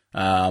mainly,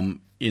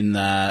 in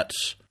that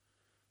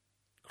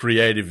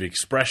creative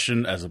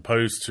expression as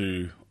opposed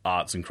to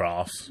arts and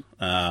crafts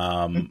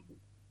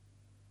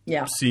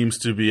seems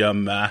to be a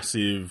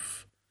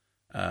massive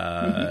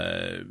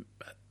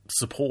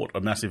support,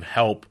 a massive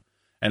help.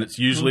 And it's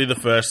usually the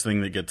first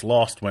thing that gets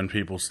lost when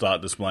people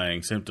start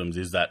displaying symptoms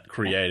is that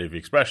creative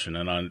expression.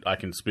 And I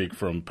can speak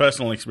from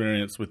personal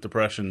experience with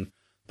depression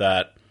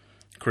that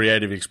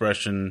creative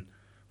expression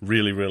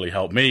really, really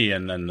helped me,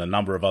 and a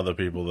number of other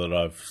people that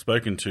I've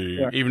spoken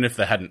to, even if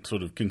they hadn't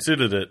sort of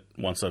considered it,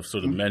 once I've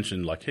sort of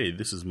mentioned hey,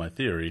 this is my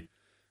theory,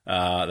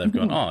 they've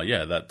gone, oh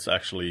yeah, that's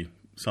actually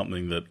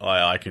something that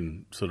I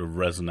can sort of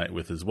resonate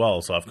with as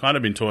well. So I've kind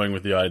of been toying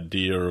with the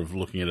idea of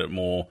looking at it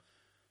more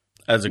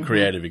as a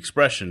creative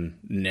expression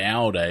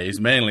nowadays,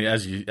 mainly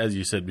as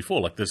you said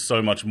before, there's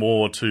so much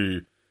more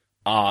to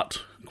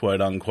art, quote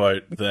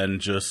unquote, than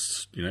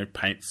just,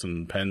 paints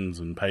and pens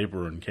and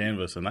paper and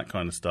canvas and that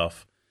kind of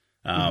stuff.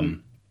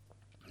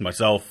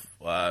 Myself,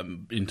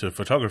 into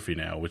photography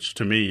now, which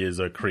to me is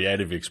a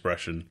creative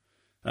expression,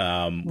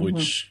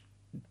 which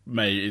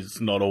is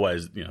not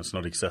always, it's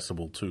not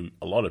accessible to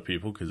a lot of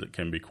people because it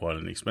can be quite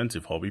an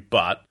expensive hobby,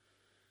 but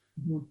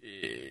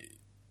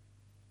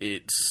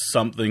it's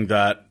something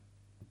that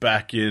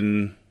back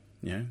in,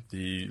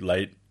 the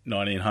late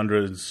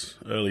 1900s,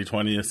 early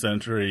 20th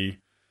century,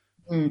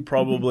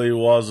 probably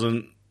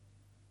wasn't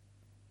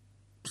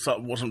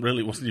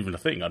even a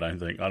thing, I don't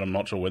think. I'm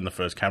not sure when the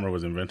first camera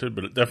was invented,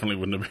 but it definitely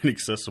wouldn't have been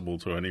accessible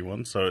to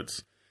anyone. So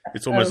it's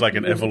almost like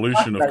an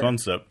evolution of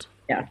concept.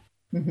 Yeah.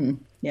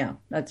 Yeah,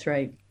 that's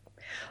right.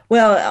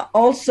 Well,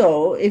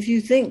 also, if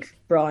you think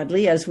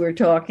broadly, as we're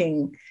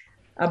talking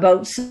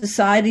about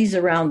societies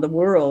around the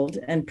world,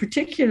 and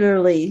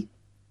particularly,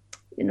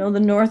 the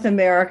North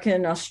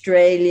American,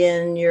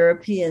 Australian,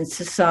 European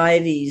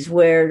societies,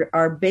 where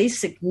our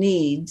basic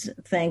needs,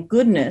 thank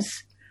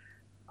goodness,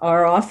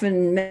 are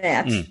often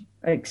met,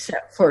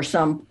 except for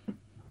some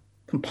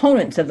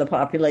components of the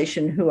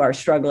population who are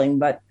struggling.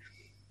 But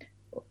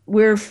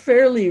we're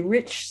fairly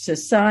rich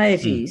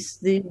societies.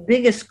 The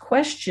biggest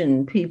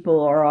question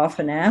people are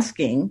often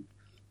asking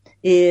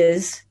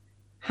is,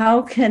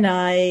 how can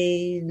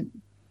I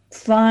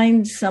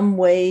find some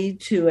way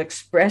to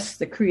express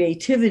the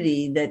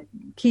creativity that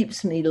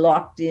keeps me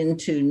locked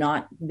into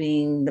not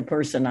being the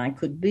person I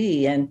could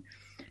be? And,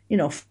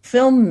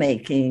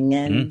 filmmaking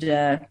and,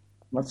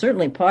 well,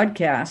 certainly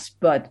podcasts,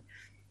 but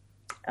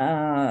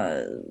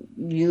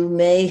you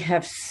may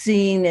have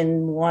seen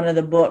in one of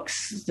the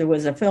books, there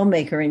was a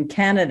filmmaker in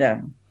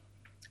Canada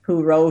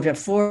who wrote a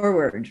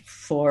foreword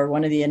for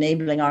one of the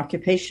enabling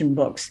occupation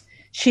books.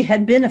 She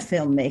had been a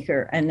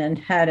filmmaker and then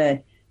had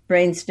a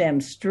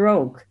brainstem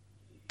stroke.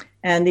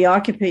 And the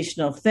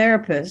occupational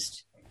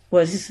therapist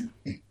was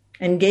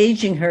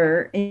engaging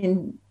her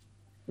in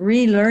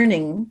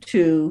relearning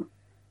to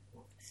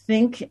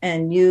think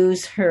and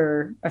use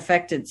her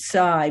affected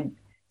side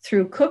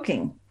through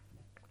cooking.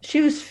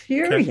 She was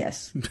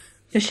furious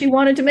because she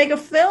wanted to make a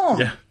film.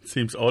 Yeah,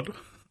 seems odd.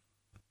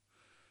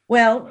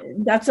 Well,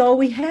 that's all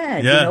we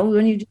had. Yeah.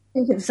 When you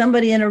think of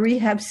somebody in a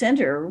rehab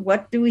center,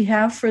 what do we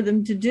have for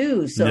them to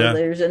do? So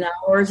there's an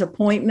hour's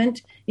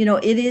appointment.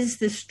 It is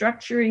the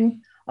structuring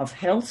of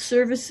health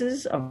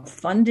services, of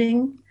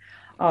funding,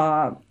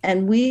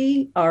 and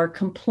we are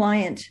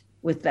compliant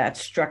with that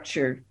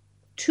structure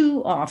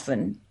too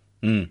often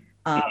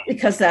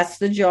because that's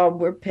the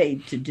job we're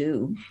paid to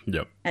do.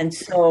 Yep. And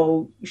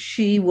so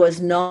she was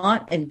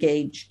not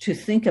engaged to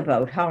think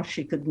about how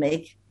she could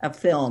make a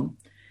film,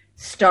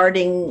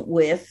 starting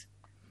with,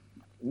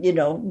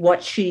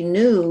 what she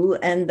knew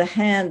and the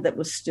hand that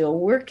was still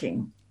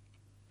working.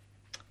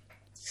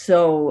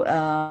 So,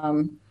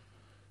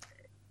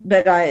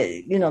 but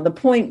the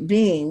point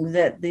being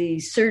that the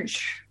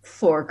search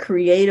for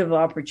creative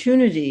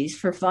opportunities,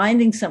 for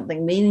finding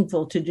something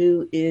meaningful to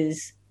do,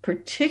 is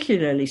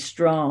particularly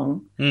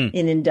strong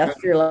in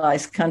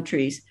industrialized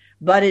countries,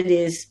 but it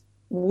is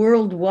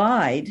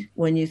worldwide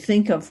when you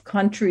think of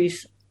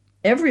countries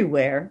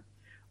everywhere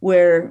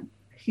where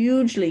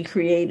hugely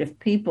creative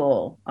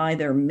people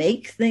either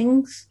make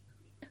things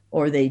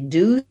or they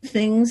do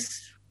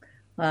things,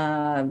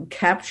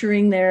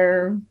 capturing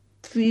their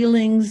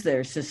feelings,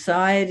 their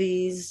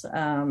societies,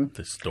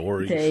 the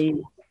stories.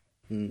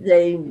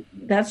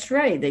 That's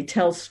right. They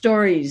tell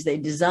stories. They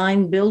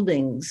design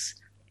buildings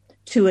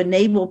to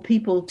enable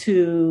people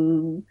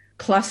to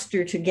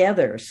cluster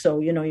together. So,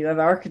 you have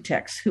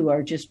architects who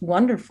are just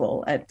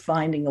wonderful at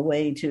finding a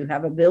way to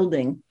have a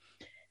building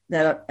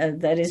that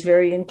is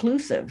very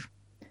inclusive.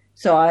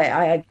 So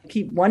I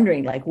keep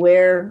wondering,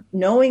 where,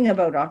 knowing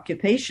about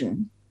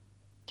occupation,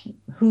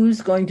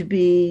 who's going to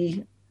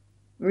be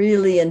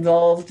really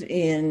involved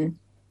in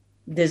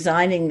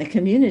designing the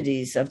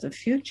communities of the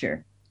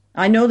future?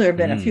 I know there have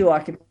been a few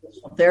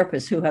occupational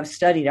therapists who have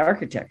studied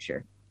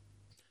architecture.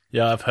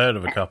 Yeah, I've heard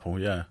of a couple,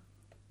 yeah.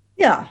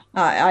 Yeah,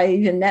 I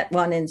even met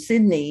one in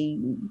Sydney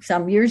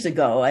some years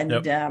ago,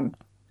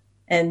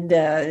 and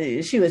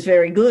she was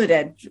very good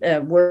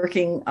at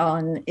working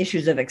on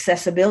issues of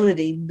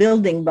accessibility,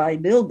 building by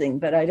building,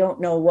 but I don't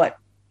know what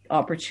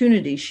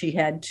opportunity she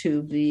had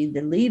to be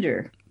the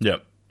leader.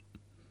 Yep.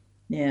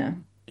 Yeah.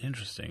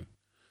 Interesting.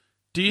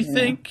 Do you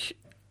think,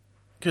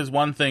 because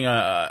one thing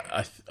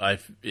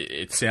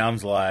it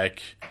sounds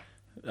like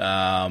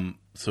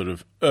sort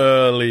of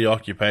early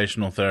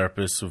occupational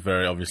therapists were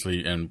very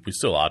obviously, and we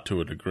still are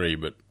to a degree,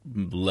 but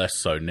less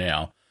so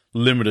now,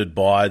 limited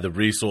by the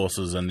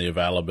resources and the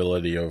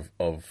availability of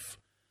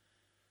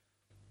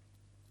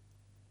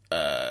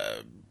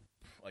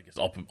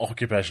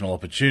occupational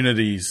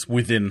opportunities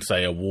within,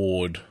 say, a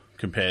ward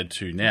compared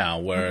to now.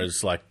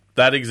 Whereas,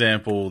 that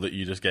example that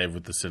you just gave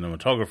with the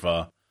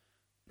cinematographer,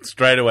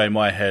 straight away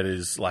my head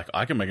is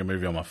I can make a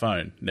movie on my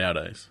phone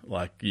nowadays.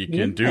 You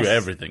can do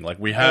everything.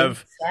 We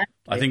have, exactly.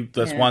 I think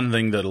that's one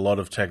thing that a lot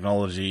of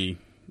technology,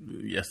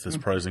 yes, there's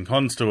pros and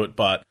cons to it,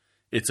 but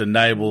it's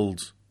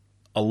enabled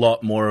a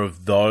lot more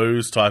of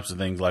those types of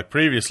things.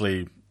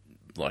 Previously,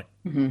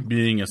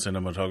 being a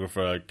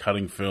cinematographer,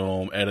 cutting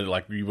film, edit,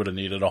 you would have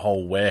needed a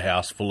whole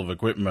warehouse full of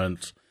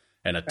equipment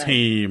and a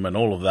team and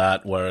all of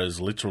that.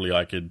 Whereas literally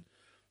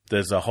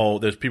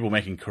there's people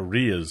making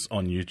careers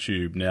on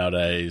YouTube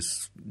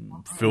nowadays,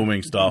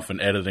 filming stuff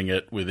and editing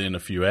it within a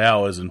few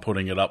hours and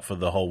putting it up for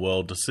the whole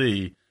world to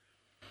see.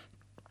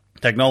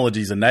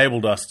 Technology's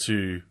enabled us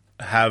to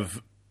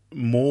have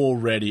more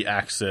ready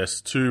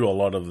access to a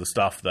lot of the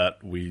stuff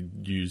that we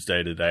use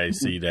day to day,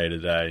 see day to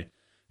day.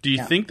 Do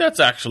you think that's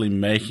actually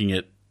making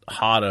it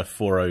harder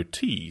for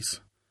OTs?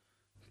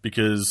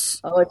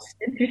 Because it's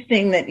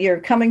interesting that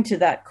you're coming to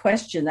that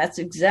question. That's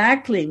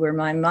exactly where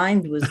my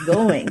mind was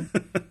going.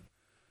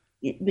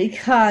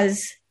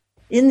 Because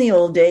in the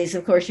old days,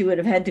 of course, you would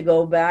have had to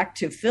go back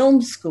to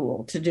film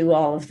school to do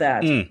all of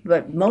that.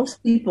 But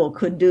most people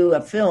could do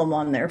a film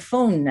on their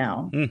phone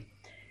now.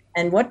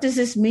 And what does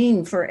this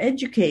mean for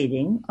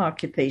educating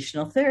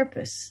occupational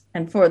therapists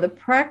and for the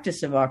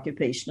practice of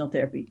occupational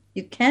therapy?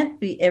 You can't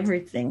be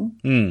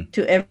everything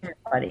to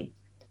everybody.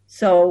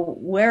 So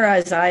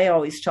whereas I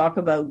always talk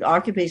about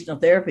occupational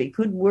therapy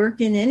could work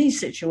in any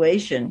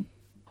situation,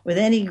 with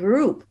any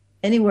group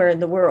anywhere in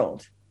the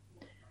world.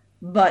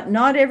 But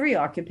not every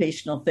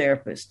occupational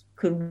therapist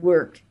could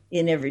work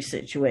in every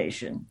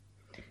situation.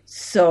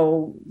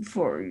 So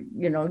for,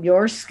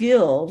 your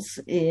skills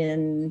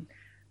in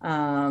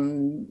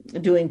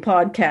doing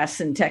podcasts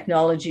and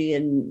technology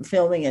and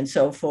filming and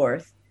so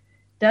forth,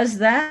 does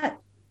that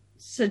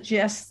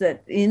suggest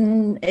that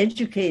in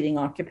educating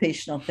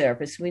occupational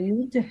therapists, we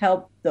need to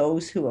help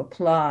those who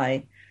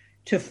apply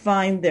to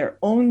find their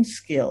own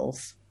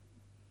skills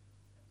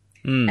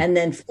and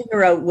then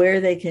figure out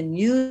where they can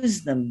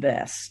use them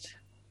best?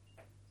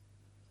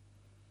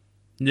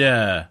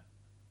 Yeah.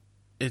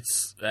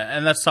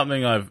 And that's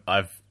something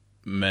I've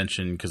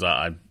mentioned because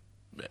I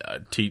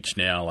teach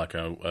now, like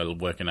I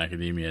work in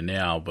academia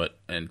now,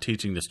 and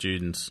teaching the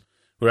students,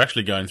 we're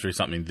actually going through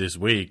something this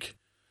week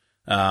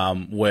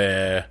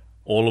where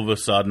all of a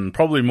sudden,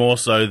 probably more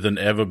so than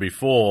ever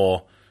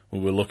before,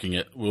 we're looking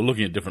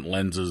at different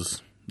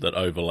lenses that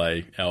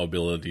overlay our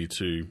ability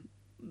to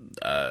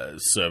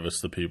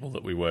service the people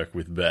that we work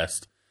with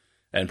best,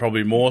 and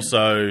probably more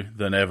so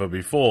than ever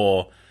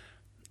before,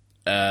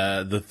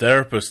 the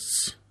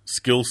therapist's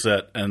skill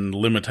set and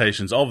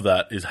limitations of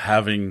that is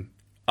having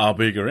a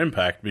bigger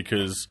impact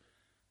because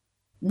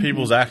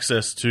people's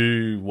access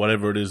to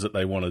whatever it is that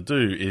they want to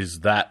do is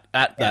that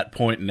at that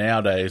point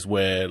nowadays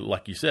where,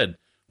 like you said,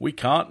 we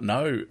can't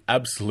know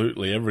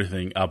absolutely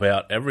everything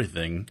about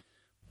everything,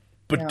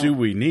 but do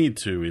we need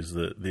to is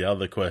the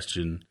other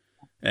question.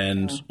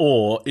 And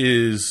or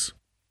is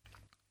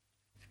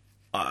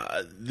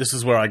this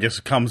is where I guess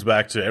it comes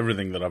back to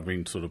everything that I've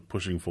been sort of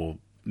pushing for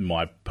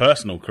my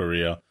personal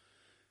career,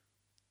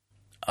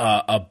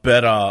 a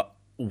better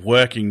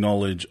working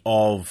knowledge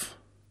of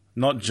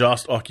not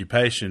just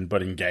occupation,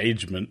 but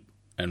engagement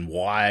and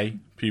why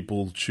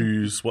people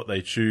choose what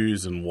they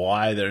choose and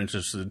why they're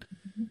interested.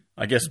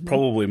 I guess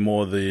probably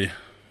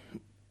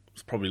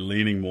it's probably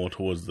leaning more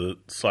towards the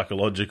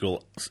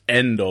psychological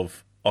end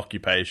of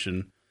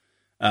occupation.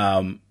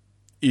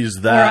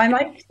 Is that... Or I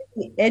might say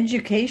the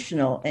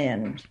educational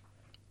end.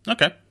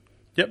 Okay.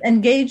 Yep.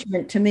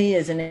 Engagement to me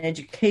is an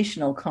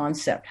educational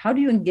concept. How do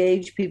you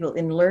engage people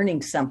in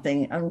learning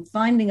something and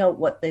finding out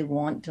what they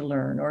want to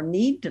learn or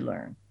need to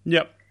learn?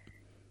 Yep.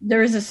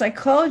 There is a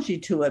psychology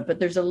to it, but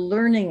there's a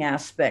learning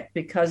aspect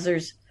because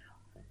there's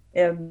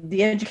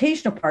the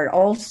educational part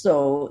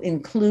also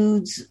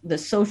includes the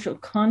social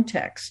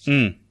context.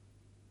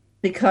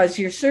 Because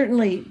you're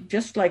certainly,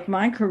 just like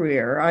my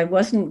career, I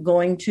wasn't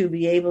going to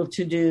be able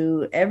to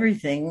do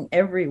everything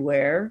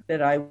everywhere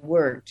that I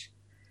worked.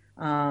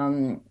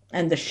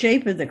 And the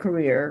shape of the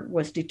career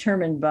was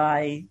determined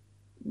by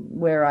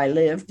where I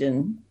lived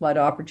and what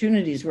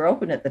opportunities were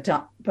open at the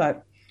time.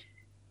 But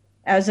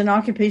as an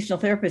occupational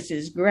therapist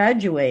is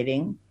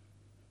graduating,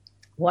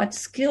 what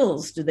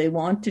skills do they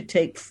want to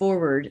take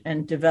forward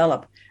and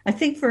develop? I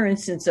think, for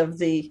instance, of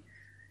the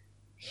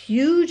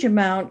huge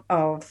amount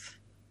of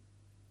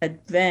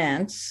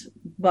advance,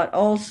 but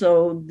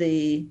also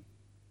the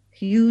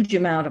huge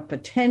amount of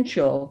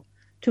potential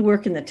to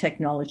work in the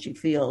technology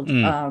field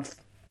of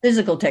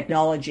physical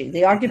technology.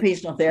 The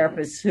occupational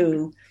therapists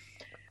who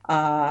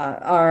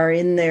are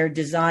in there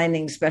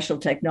designing special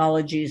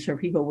technologies for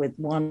people with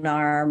one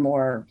arm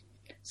or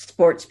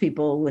sports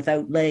people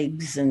without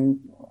legs and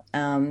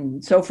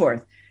so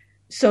forth.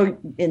 So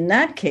in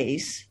that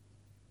case,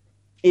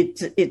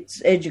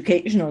 it's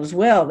educational as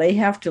well. They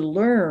have to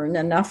learn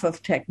enough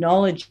of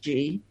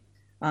technology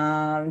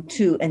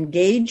to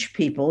engage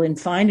people in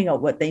finding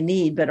out what they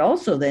need, but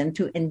also then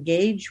to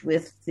engage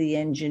with the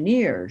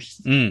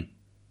engineers.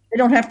 They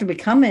don't have to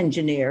become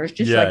engineers,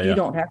 just like you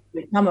don't have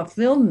to become a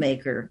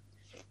filmmaker.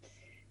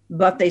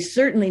 But they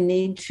certainly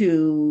need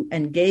to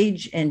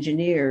engage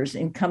engineers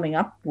in coming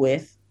up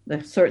with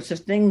the sorts of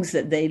things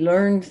that they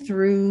learned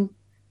through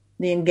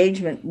the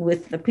engagement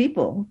with the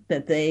people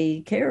that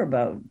they care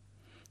about.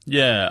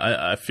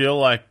 Yeah, I feel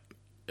like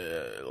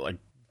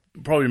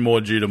probably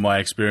more due to my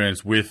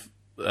experience with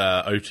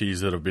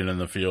OTs that have been in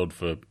the field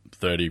for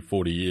 30,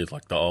 40 years,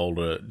 like the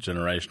older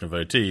generation of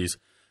OTs,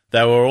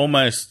 they were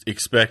almost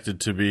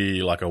expected to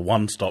be like a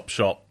one-stop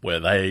shop where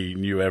they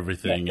knew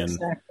everything. Yeah,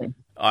 exactly. And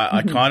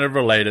I kind of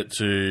relate it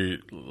to,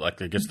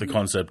 like, I guess the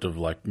concept of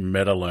like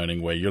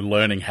meta-learning, where you're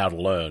learning how to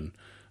learn.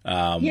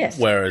 Yes,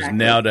 whereas exactly.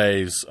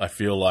 Nowadays, I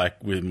feel like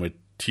when we're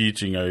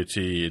teaching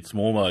OT, it's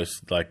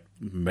almost like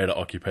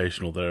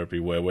meta-occupational therapy,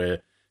 where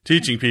we're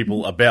teaching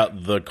people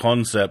about the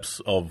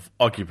concepts of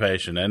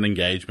occupation and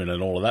engagement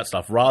and all of that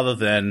stuff, rather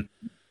than,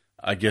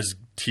 I guess,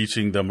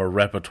 teaching them a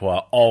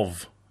repertoire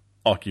of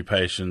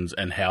occupations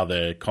and how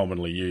they're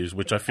commonly used,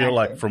 which I feel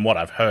like, from what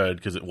I've heard,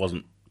 because it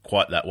wasn't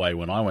quite that way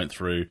when I went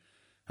through,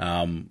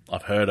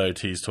 I've heard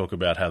OTs talk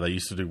about how they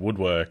used to do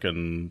woodwork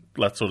and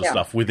that sort of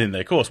stuff within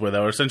their course, where they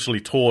were essentially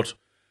taught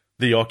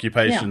the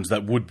occupations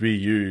that would be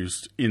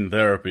used in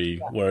therapy,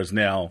 whereas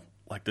now,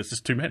 like, there's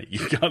just too many.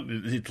 You can't,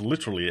 it's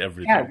literally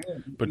everything,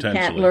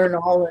 potentially. You can't learn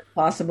all the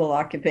possible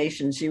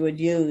occupations you would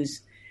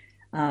use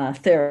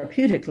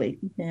therapeutically.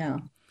 Yeah.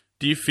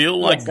 Do you feel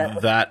like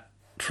that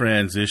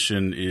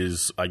transition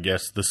is, I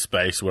guess, the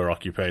space where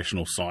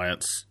occupational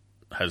science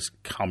has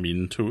come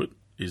into it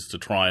is to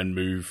try and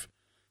move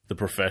the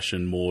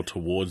profession more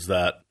towards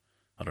that.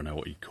 I don't know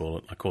what you call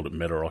it. I called it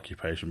meta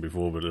occupation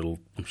before, but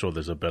I'm sure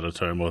there's a better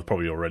term, or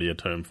probably already a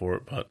term for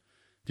it. But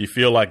do you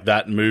feel like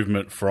that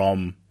movement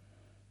from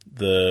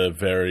the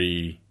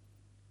very,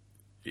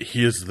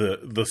 here's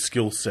the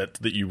skill set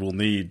that you will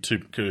need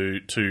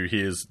to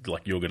here's,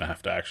 like, you're going to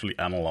have to actually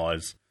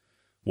analyze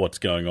what's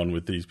going on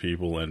with these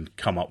people and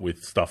come up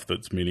with stuff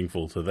that's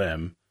meaningful to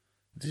them.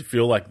 Do you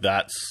feel like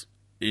that's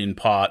in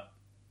part,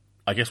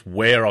 I guess,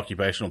 where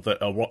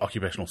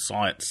occupational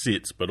science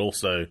sits, but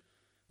also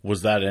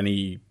was that in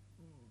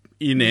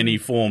any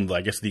form,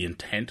 I guess, the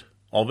intent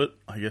of it,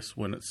 I guess,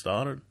 when it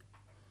started?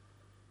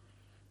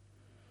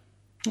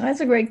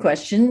 That's a great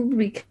question,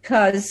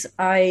 because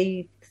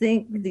I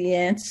think the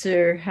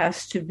answer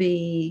has to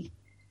be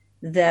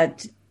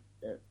that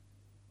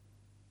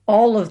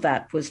all of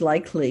that was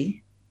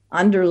likely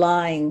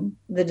underlying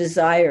the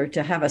desire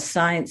to have a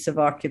science of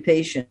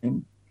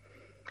occupation,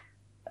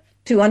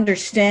 to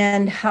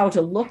understand how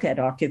to look at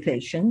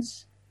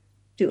occupations,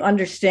 to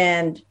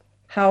understand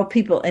how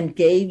people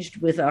engaged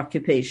with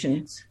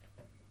occupations.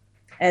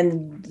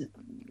 And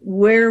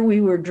where we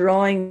were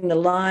drawing the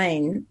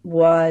line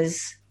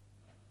was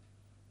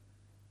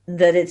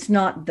that it's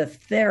not the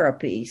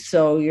therapy,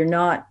 so you're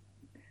not,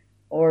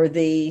 or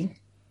the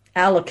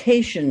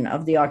allocation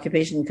of the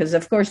occupation. Because,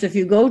 of course, if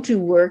you go to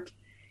work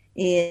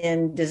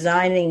in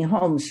designing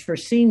homes for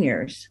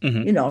seniors,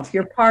 if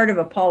you're part of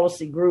a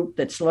policy group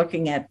that's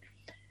looking at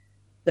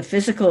the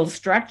physical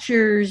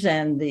structures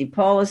and the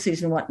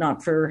policies and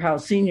whatnot for how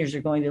seniors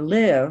are going to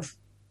live,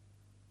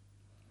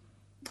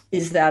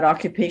 is that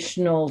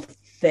occupational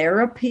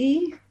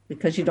therapy?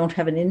 Because you don't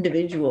have an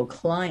individual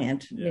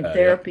client.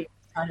 Therapy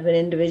is kind of an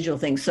individual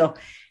thing. So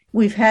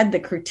we've had the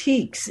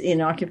critiques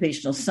in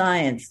occupational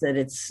science that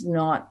it's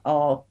not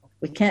all,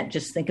 we can't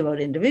just think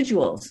about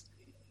individuals.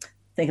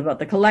 Think about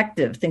the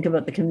collective, think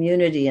about the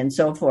community, and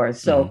so forth.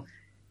 So,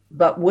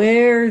 but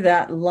where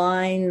that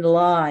line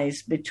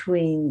lies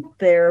between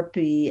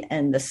therapy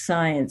and the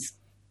science,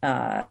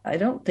 I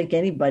don't think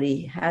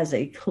anybody has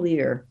a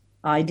clear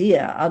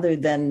idea, other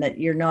than that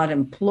you're not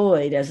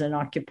employed as an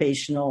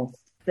occupational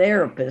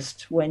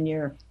therapist when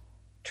you're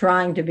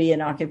trying to be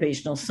an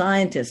occupational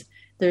scientist.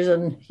 There's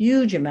a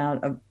huge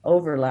amount of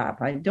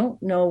overlap. I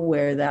don't know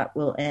where that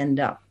will end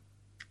up,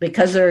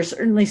 because there are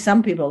certainly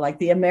some people, like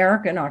the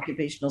American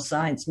occupational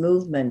science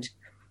movement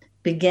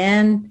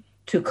began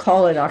to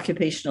call it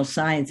occupational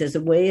science as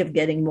a way of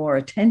getting more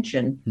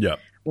attention,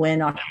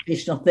 when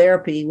occupational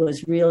therapy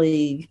was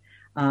really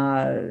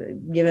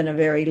given a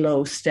very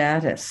low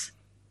status.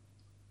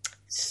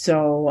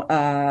 So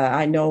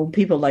I know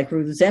people like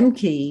Ruth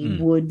Zemke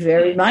would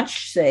very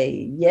much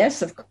say,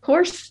 yes, of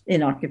course,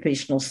 in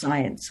occupational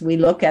science, we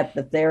look at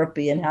the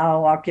therapy and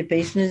how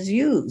occupation is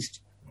used.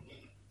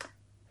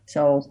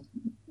 So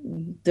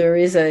there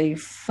is a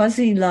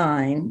fuzzy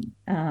line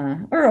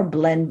or a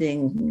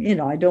blending.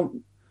 I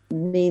don't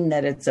mean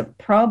that it's a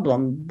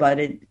problem, but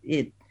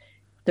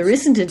there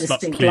isn't a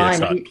distinct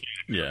line.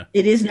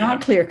 It is not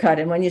clear cut.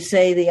 And when you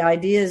say the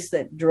ideas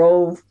that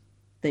drove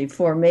the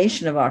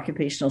formation of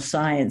occupational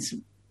science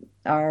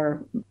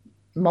are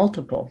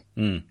multiple.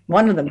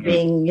 One of them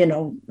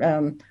being,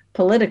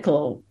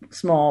 political,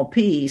 small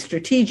p,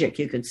 strategic,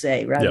 you could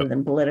say, rather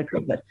than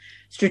political, but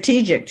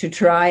strategic, to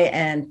try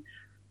and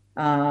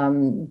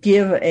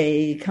give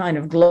a kind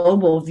of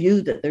global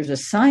view that there's a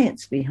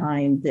science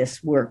behind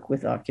this work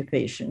with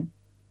occupation.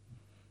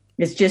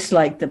 It's just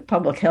like the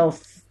public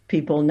health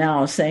people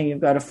now saying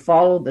you've got to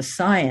follow the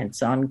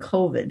science on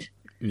COVID.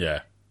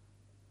 Yeah.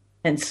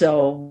 And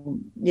so,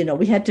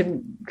 we had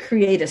to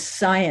create a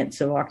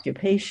science of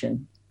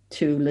occupation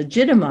to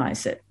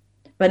legitimize it.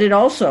 But it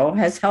also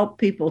has helped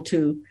people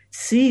to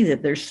see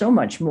that there's so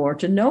much more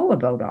to know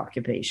about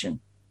occupation.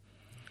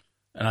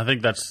 And I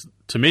think that's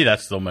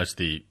almost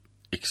the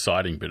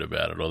exciting bit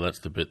about it, or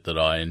that's the bit that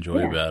I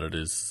enjoy about it,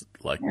 is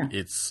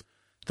it's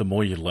the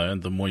more you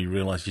learn, the more you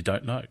realize you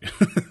don't know.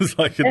 It's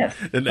like an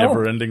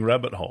never-ending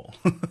rabbit hole.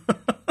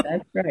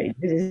 That's right.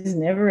 It is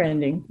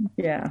never-ending.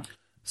 Yeah.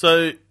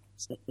 So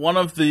one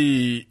of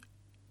the,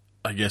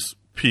 I guess,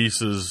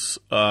 pieces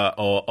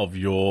of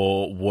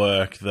your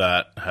work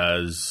that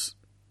has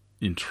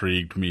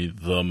intrigued me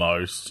the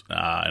most,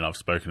 and I've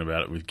spoken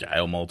about it with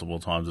Gail multiple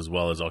times as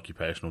well, is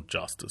occupational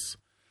justice.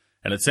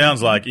 And it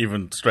sounds like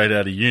even straight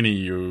out of uni,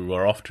 you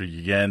were off to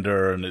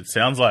Uganda, and it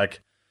sounds like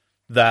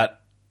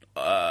that,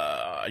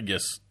 I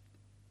guess,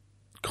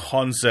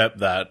 concept,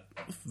 that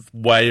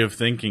way of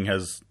thinking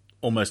has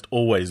almost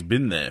always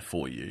been there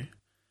for you.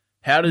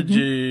 How did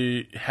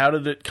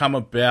it come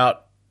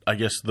about, I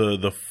guess,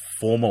 the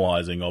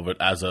formalizing of it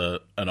as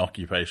an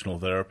occupational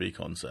therapy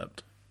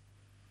concept?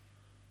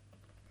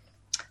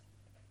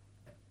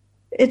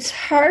 It's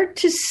hard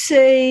to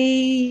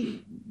say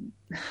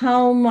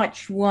how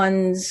much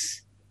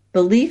one's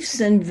beliefs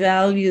and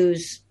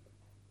values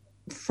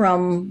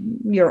from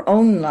your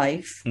own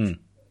life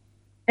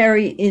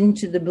carry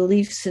into the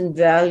beliefs and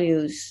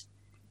values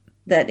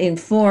that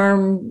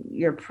inform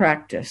your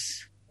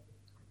practice.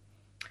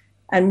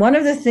 And one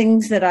of the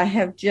things that I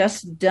have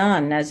just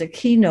done as a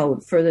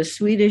keynote for the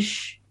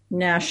Swedish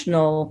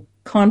National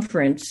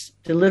Conference,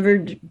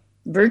 delivered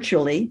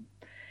virtually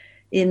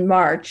in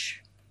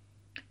March,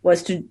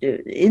 was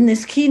in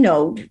this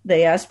keynote,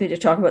 they asked me to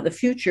talk about the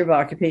future of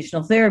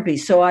occupational therapy.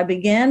 So I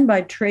began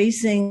by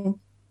tracing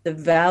the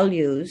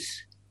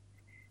values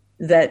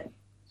that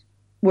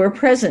were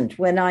present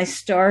when I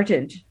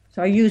started.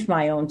 So I use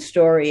my own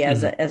story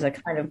as a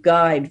kind of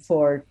guide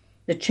for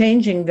the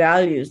changing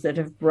values that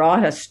have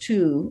brought us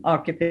to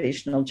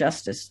occupational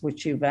justice,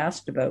 which you've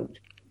asked about.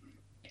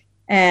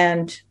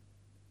 And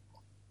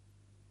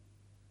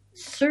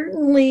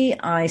certainly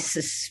I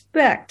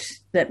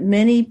suspect that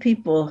many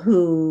people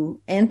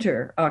who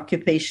enter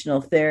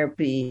occupational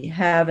therapy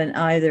have an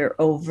either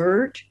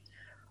overt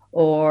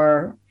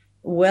or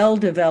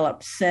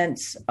well-developed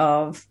sense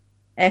of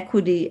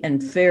equity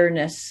and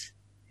fairness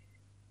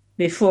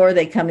before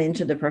they come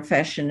into the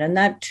profession. And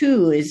that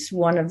too is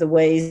one of the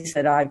ways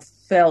that I've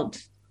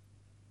felt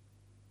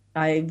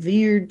I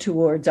veered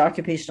towards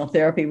occupational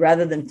therapy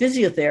rather than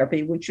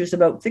physiotherapy, which was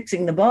about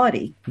fixing the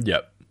body.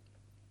 Yep.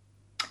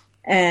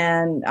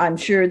 And I'm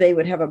sure they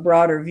would have a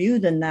broader view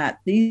than that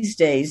these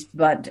days,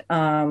 but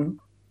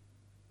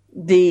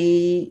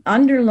the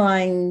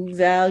underlying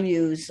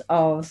values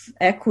of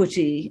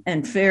equity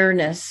and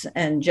fairness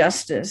and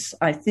justice,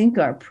 I think,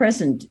 are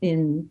present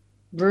in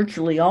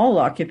virtually all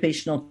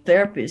occupational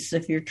therapists.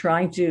 If you're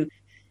trying to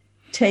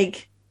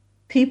take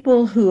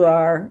people who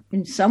are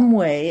in some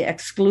way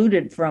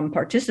excluded from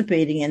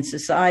participating in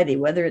society,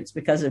 whether it's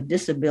because of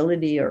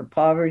disability or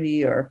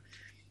poverty or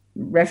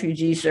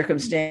refugee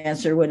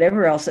circumstance or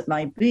whatever else it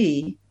might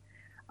be,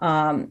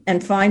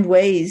 and find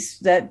ways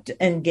that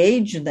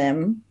engage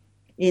them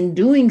in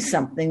doing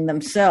something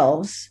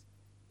themselves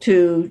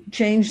to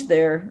change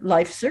their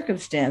life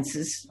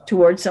circumstances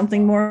towards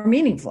something more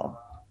meaningful.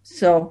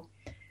 So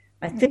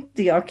I think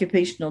the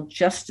occupational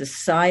justice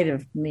side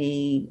of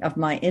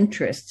my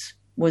interests,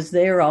 was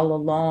there all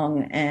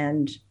along.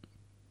 And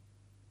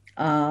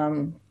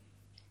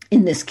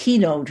in this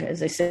keynote,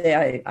 as I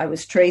say, I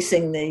was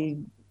tracing the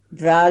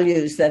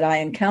values that I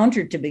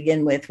encountered to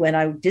begin with when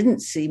I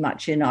didn't see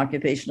much in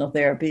occupational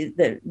therapy.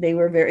 That they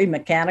were very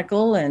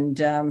mechanical and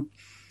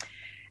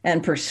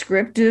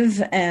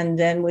prescriptive. And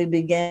then we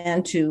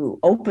began to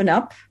open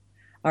up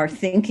our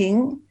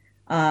thinking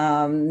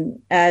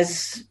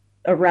as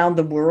around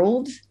the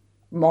world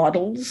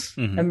models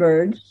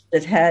emerged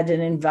that had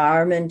an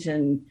environment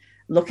and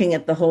looking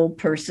at the whole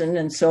person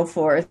and so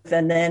forth.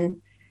 And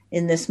then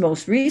in this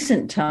most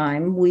recent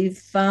time, we've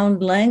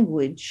found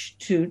language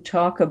to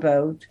talk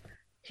about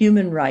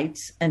human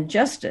rights and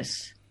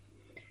justice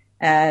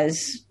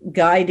as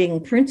guiding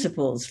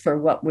principles for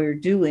what we're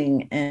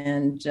doing.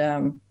 And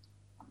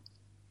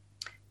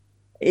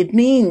it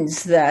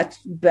means that,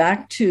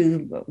 back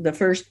to the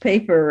first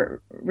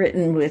paper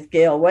written with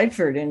Gail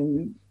Whiteford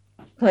and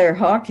Claire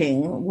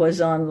Hawking, was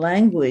on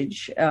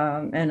language,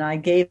 and I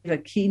gave a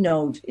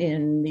keynote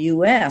in the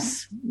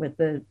U.S. with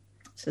the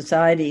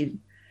Society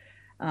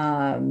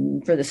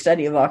for the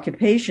Study of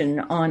Occupation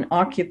on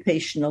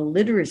occupational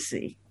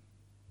literacy.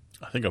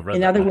 I think I've read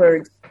in that. Other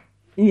words,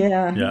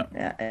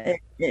 yeah.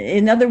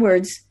 In other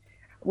words,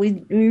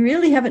 we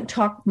really haven't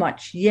talked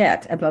much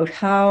yet about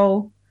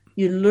how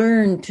you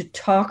learn to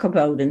talk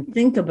about and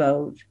think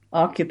about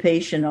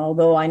occupation,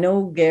 although I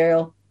know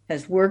Gail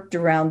has worked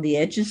around the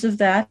edges of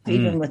that,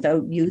 even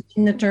without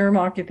using the term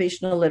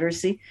occupational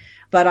literacy.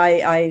 But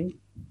I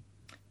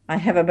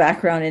have a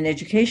background in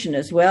education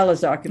as well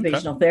as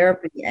occupational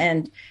therapy.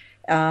 And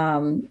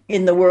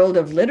in the world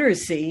of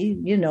literacy,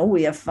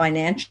 we have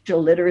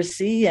financial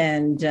literacy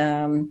and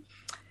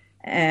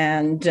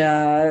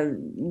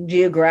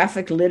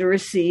geographic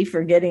literacy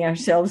for getting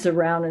ourselves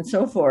around and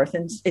so forth.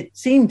 And it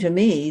seemed to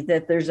me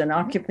that there's an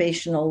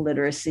occupational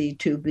literacy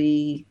to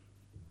be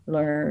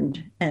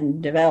learned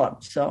and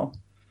developed. So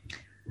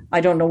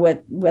I don't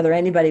know whether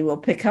anybody will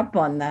pick up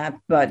on that,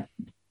 but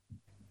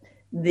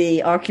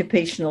the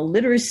occupational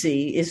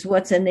literacy is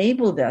what's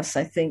enabled us,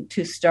 I think,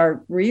 to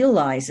start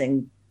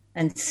realizing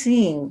and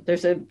seeing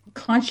there's a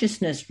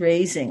consciousness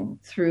raising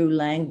through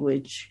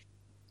language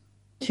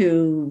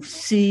to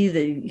see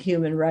the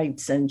human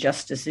rights and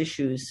justice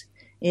issues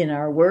in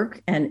our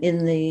work and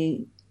in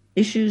the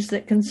issues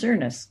that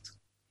concern us.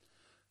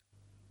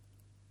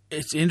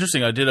 It's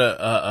interesting. I did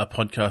a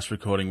podcast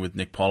recording with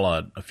Nick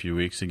Pollard a few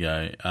weeks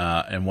ago,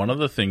 and one of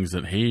the things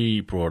that he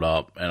brought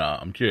up, and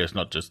I'm curious,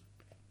 not just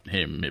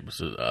him, it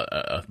was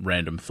a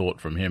random thought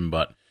from him,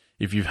 but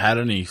if you've had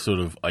any sort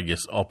of, I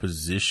guess,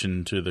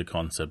 opposition to the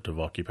concept of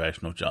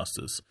occupational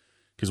justice.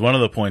 Because one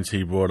of the points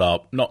he brought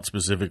up, not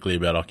specifically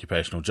about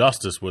occupational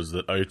justice, was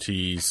that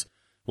OTs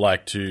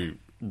like to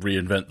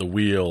reinvent the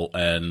wheel,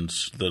 and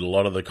that a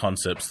lot of the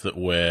concepts that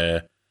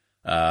we're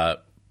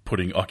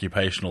putting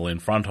occupational in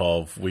front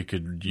of, we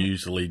could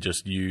usually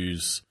just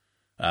use,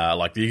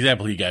 like the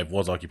example he gave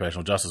was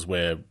occupational justice,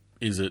 where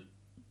is it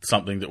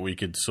something that we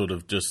could sort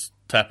of just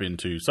tap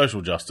into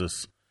social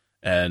justice,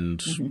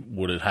 and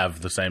would it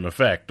have the same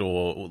effect?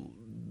 Or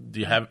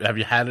have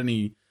you had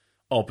any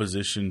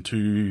opposition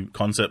to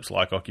concepts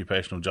like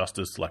occupational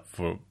justice, like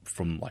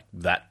from like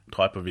that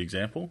type of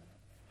example?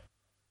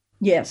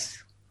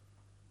 Yes.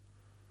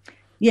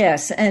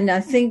 Yes, and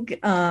I think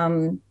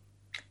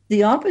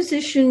the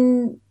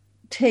opposition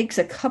takes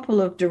a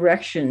couple of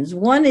directions.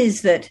 One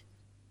is that,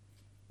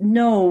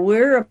 no,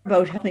 we're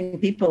about helping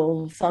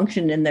people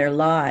function in their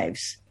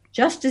lives.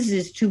 Justice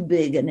is too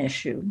big an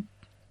issue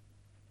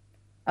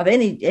of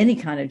any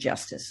kind of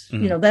justice.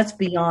 Mm-hmm. That's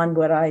beyond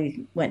what I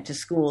went to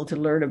school to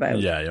learn about.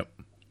 Yeah, yep.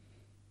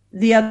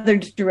 The other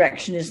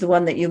direction is the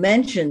one that you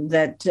mentioned,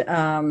 that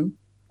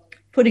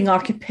putting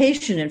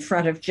occupation in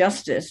front of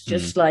justice,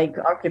 just like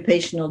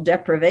occupational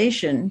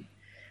deprivation,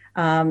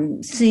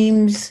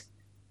 seems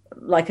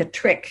like a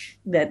trick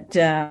that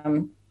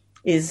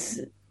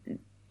is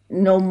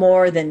no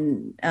more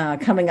than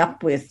coming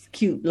up with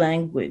cute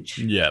language.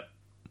 Yep.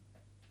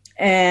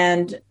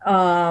 And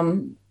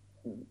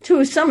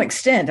to some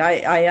extent,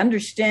 I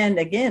understand,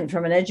 again,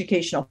 from an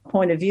educational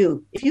point of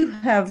view, if you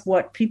have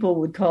what people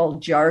would call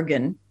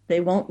jargon,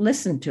 they won't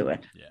listen to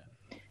it. Yeah.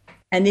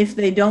 And if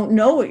they don't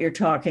know what you're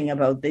talking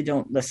about, they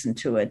don't listen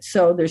to it.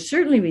 So there's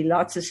certainly be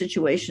lots of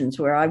situations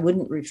where I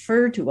wouldn't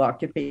refer to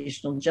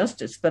occupational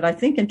justice. But I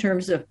think in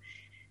terms of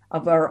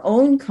our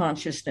own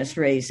consciousness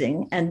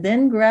raising, and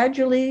then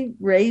gradually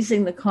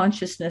raising the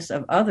consciousness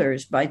of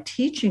others by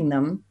teaching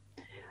them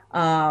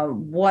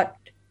what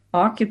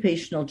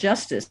occupational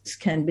justice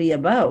can be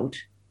about,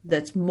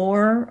 that's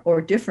more or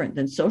different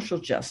than social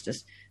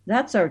justice.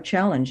 That's our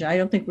challenge. I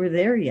don't think we're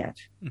there yet.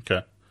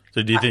 Okay.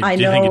 So do you think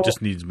it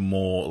just needs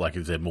more, like,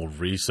 is there more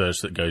research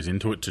that goes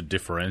into it to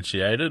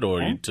differentiate it,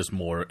 or just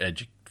more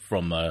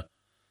from an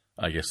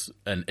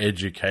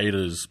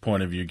educator's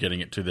point of view, getting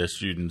it to their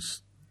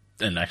students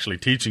and actually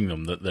teaching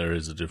them that there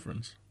is a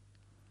difference?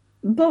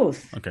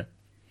 Both. Okay.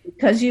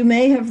 Because you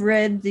may have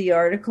read the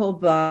article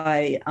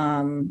by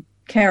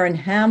Karen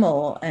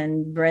Hamill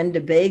and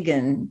Brenda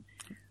Bagan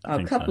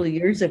a couple of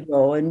years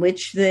ago, in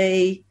which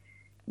they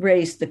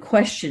raised the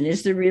question,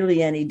 is there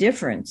really any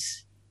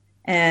difference?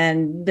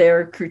 And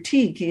their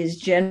critique is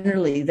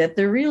generally that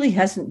there really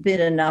hasn't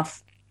been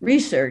enough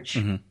research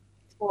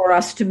for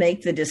us to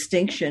make the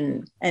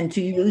distinction and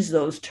to use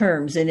those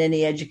terms in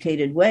any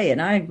educated way.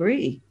 And I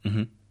agree.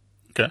 Mm-hmm.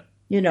 Okay.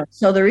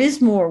 So there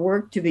is more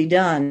work to be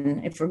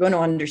done if we're going to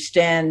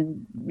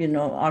understand,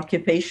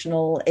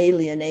 occupational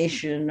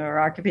alienation or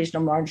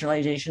occupational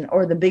marginalization,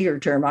 or the bigger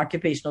term,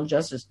 occupational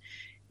justice.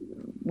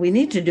 We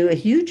need to do a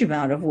huge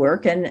amount of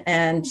work,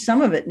 and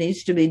some of it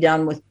needs to be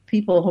done with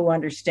people who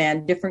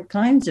understand different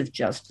kinds of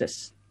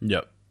justice.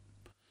 Yep.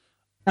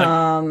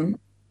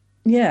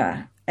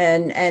 Yeah.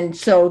 And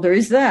so there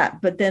is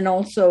that, but then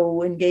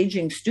also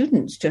engaging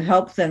students to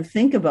help them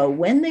think about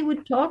when they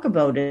would talk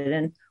about it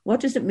and what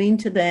does it mean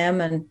to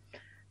them, and,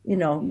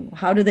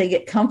 how do they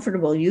get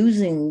comfortable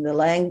using the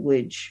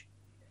language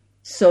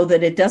so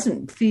that it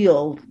doesn't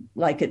feel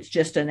like it's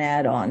just an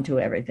add-on to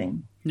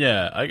everything.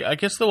 Yeah, I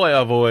guess the way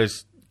I've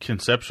always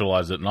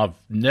conceptualized it, and I've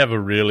never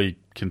really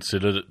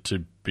considered it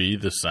to be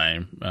the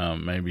same,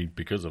 maybe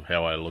because of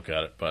how I look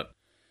at it, but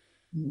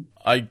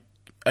I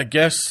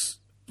guess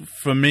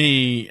for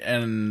me,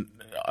 and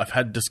I've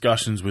had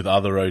discussions with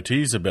other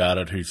OTs about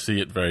it who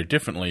see it very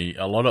differently.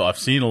 I've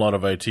seen a lot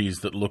of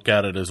OTs that look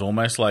at it as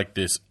almost like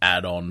this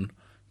add-on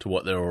to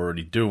what they're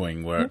already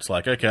doing, where it's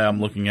like, okay, I'm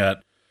looking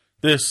at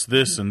this,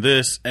 this, and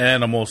this,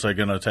 and I'm also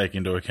going to take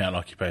into account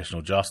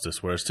occupational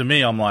justice. Whereas to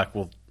me, I'm like,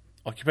 well,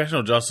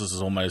 occupational justice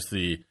is almost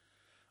the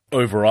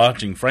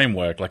overarching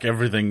framework. Like,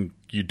 everything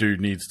you do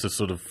needs to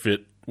sort of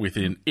fit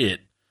within it.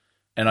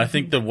 And I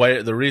think the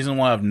reason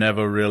why I've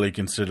never really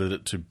considered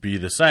it to be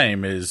the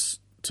same is,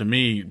 to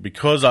me,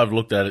 because I've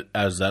looked at it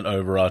as that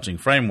overarching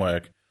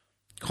framework,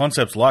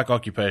 concepts like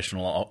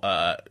occupational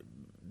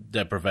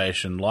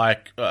deprivation,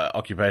 like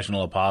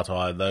occupational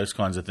apartheid, those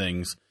kinds of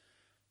things,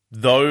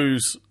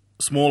 those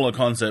smaller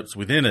concepts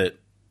within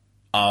it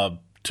are,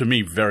 to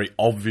me, very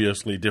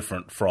obviously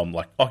different from,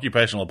 like,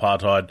 occupational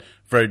apartheid,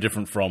 very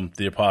different from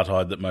the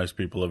apartheid that most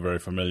people are very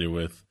familiar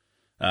with.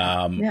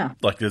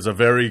 Like, there's a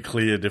very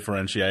clear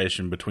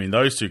differentiation between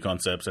those two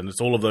concepts, and it's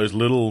all of those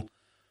little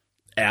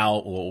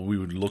what we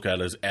would look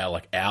at as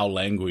our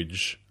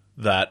language,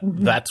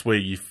 that's where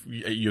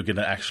you're going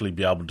to actually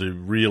be able to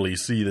really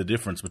see the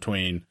difference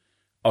between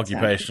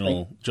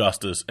occupational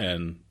justice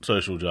and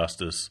social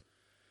justice.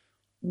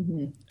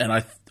 Mm-hmm.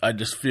 And I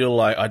just feel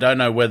like, I don't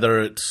know whether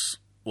it's,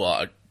 well,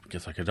 I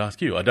guess I could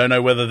ask you, I don't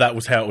know whether that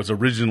was how it was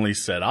originally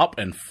set up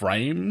and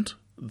framed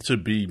to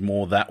be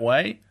more that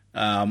way,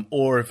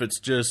 or if it's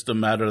just a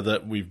matter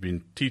that we've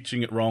been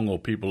teaching it wrong, or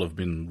people have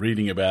been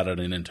reading about it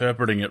and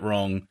interpreting it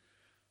wrong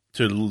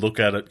to look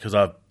at it, because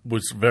I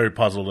was very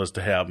puzzled as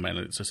to how,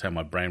 it's just how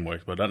my brain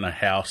works, but I don't know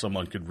how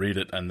someone could read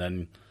it and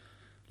then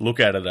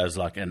look at it as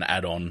like an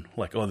add-on,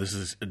 like, oh, this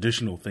is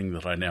additional thing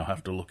that I now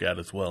have to look at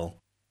as well.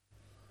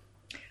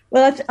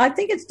 Well, I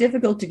think it's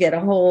difficult to get a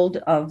hold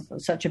of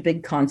such a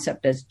big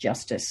concept as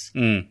justice,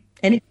 any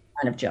kind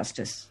of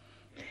justice.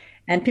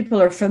 And people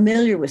are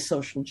familiar with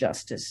social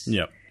justice.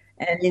 Yeah.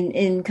 And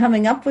in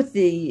coming up with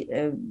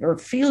or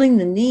feeling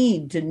the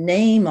need to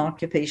name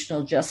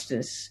occupational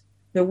justice,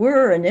 there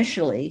were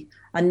initially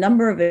a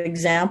number of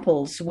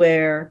examples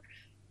where,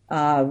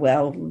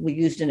 we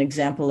used an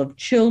example of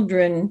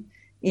children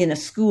in a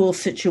school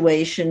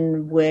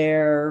situation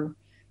where,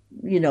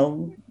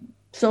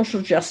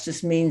 social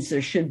justice means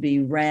there should be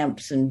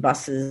ramps and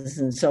buses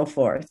and so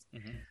forth,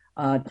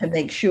 to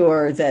make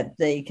sure that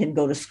they can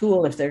go to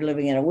school if they're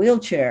living in a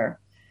wheelchair.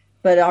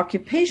 But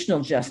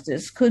occupational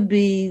justice could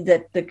be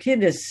that the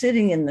kid is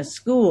sitting in the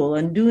school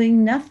and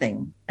doing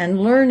nothing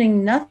and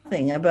learning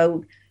nothing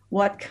about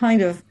what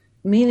kind of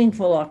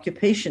meaningful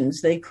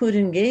occupations they could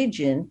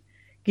engage in,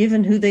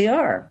 given who they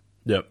are.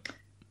 Yep.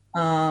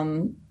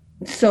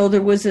 So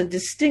there was a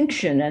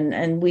distinction,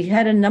 and we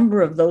had a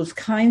number of those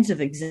kinds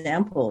of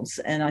examples.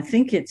 And I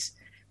think it's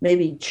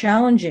maybe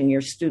challenging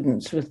your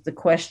students with the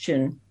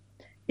question,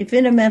 if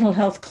in a mental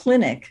health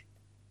clinic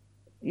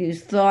you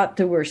thought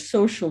there were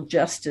social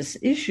justice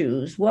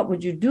issues, what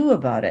would you do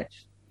about it?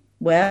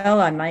 Well,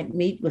 I might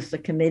meet with the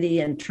committee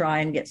and try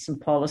and get some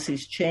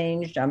policies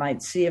changed. I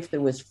might see if there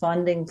was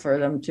funding for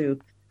them to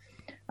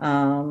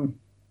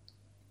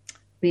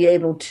be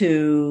able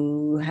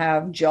to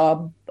have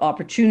job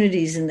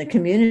opportunities in the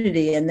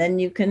community. And then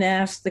you can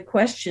ask the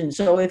question.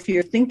 So if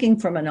you're thinking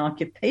from an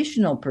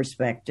occupational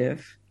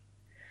perspective,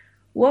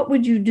 what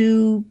would you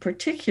do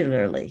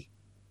particularly?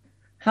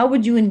 How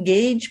would you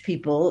engage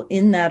people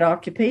in that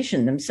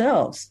occupation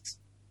themselves?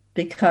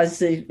 Because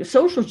the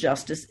social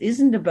justice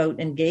isn't about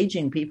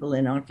engaging people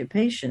in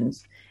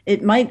occupations.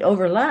 It might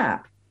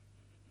overlap,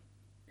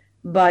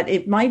 but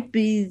it might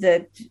be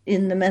that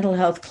in the mental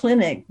health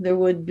clinic, there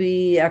would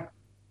be a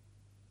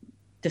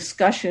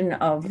discussion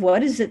of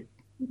what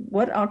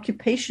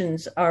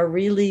occupations are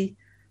really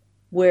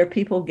where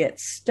people get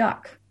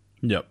stuck.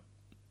 Yep.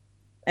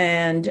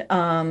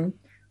 And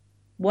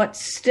what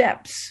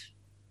steps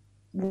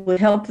would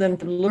help them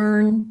to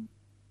learn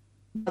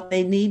what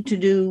they need to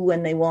do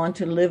when they want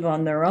to live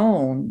on their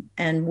own,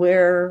 and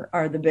where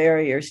are the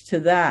barriers to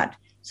that.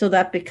 So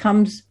that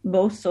becomes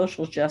both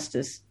social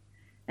justice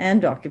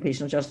and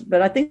occupational justice.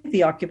 But I think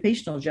the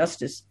occupational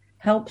justice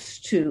helps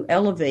to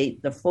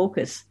elevate the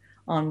focus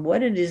on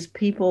what it is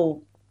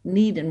people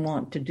need and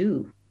want to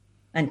do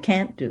and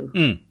can't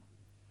do,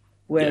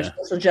 where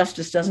social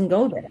justice doesn't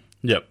go there.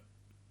 Yep.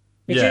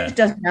 It just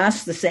doesn't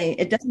ask the same.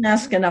 It doesn't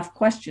ask enough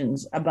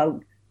questions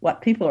about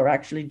what people are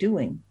actually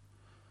doing.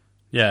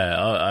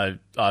 Yeah,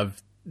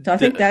 I've. So I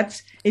think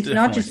it's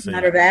not just a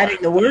matter of adding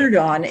the word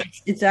on.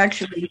 It's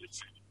actually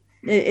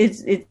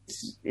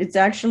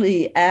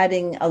actually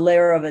adding a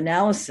layer of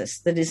analysis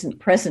that isn't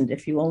present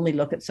if you only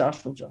look at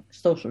social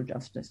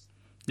justice.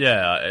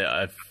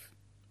 Yeah,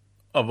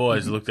 I've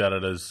always looked at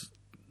it as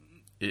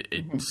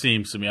it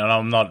seems to me, and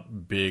I'm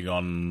not big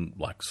on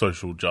like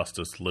social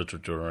justice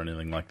literature or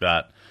anything like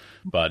that,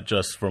 but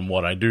just from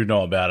what I do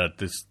know about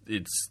it,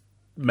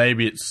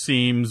 maybe it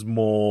seems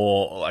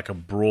more like a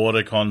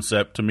broader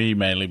concept to me,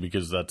 mainly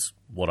because that's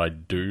what I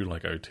do.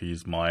 Like OT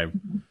is my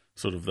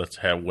sort of, that's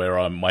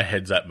where my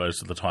head's at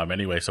most of the time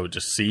anyway. So it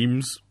just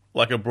seems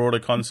like a broader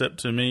concept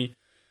to me,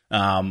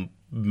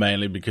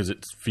 mainly because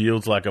it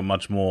feels like a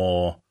much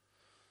more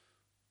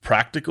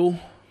practical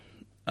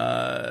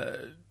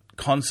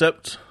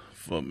concept.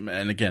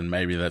 And again,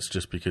 maybe that's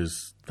just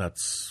because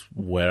that's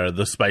where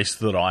the space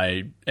that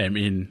I am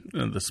in,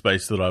 the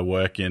space that I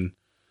work in.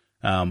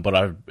 And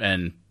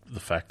the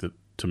fact that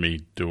to me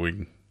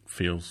doing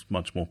feels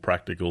much more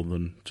practical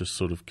than just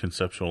sort of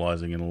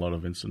conceptualizing in a lot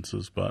of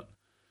instances. But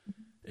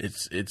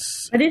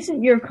But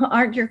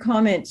aren't your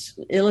comments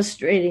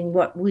illustrating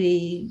what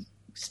we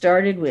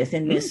started with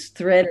in this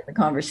thread of the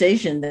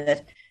conversation,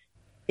 that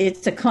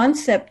it's a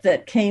concept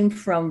that came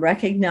from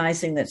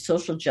recognizing that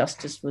social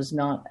justice was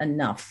not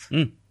enough,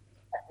 at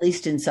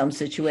least in some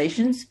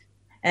situations.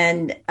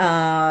 And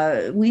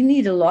we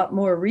need a lot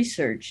more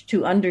research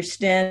to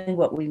understand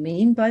what we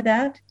mean by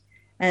that,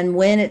 and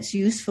when it's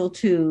useful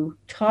to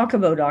talk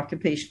about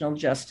occupational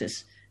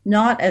justice,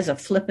 not as a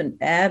flippant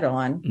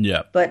add-on,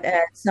 but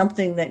as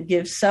something that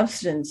gives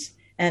substance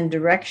and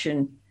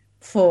direction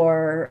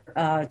for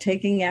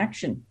taking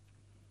action.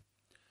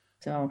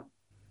 So,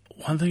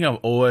 one thing I've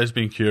always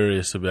been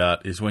curious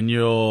about is when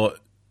you're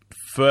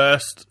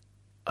first,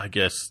 I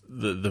guess,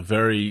 the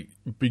very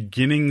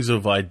beginnings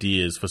of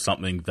ideas for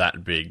something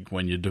that big,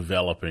 when you're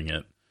developing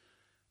it,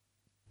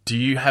 do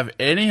you have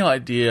any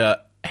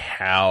idea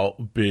how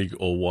big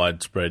or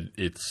widespread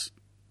it's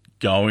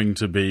going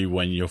to be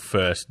when you're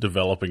first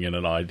developing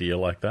an idea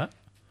like that?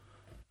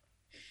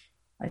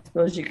 I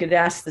suppose you could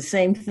ask the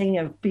same thing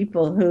of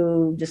people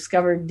who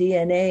discovered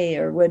DNA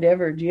or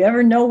whatever. Do you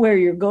ever know where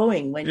you're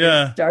going when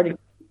you're starting to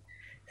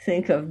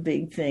think of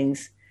big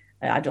things?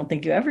 I don't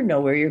think you ever know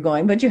where you're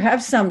going, but you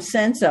have some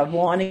sense of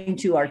wanting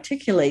to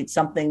articulate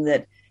something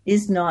that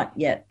is not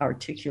yet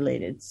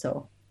articulated.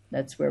 So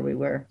that's where we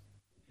were.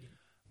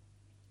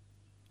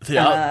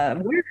 I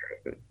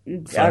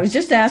was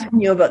just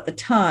asking you about the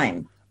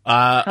time.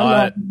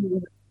 I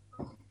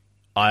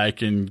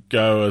can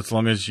go as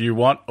long as you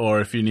want,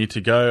 or if you need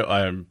to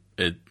go,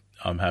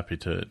 I'm happy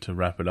to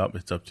wrap it up.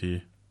 It's up to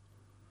you.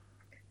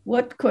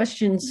 What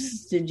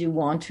questions did you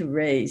want to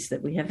raise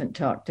that we haven't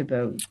talked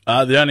about?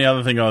 The only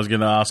other thing I was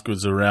going to ask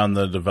was around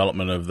the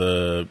development of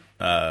the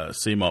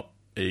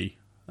CMOP-E,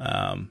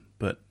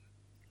 but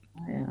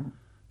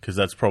because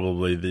that's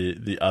probably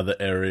the other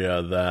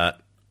area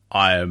that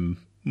I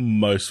am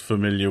most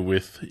familiar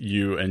with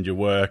you and your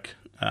work.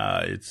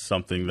 It's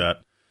something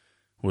that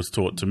was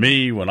taught to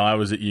me when I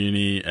was at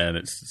uni, and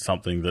it's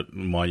something that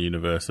my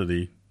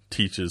university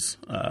teaches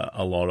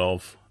a lot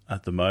of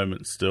at the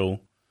moment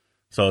still.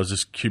 So I was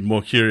just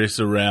more curious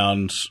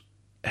around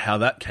how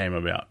that came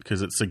about,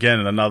 because it's, again,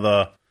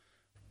 another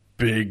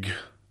big,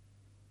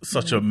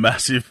 such a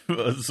massive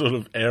sort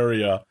of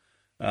area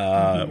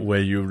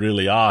where you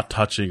really are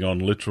touching on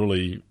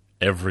literally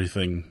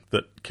everything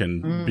that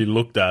can be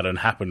looked at and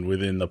happen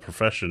within the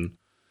profession.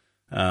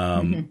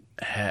 How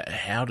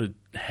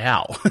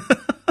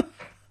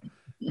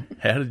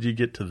how did you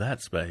get to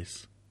that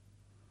space?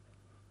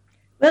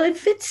 Well, it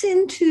fits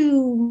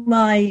into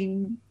my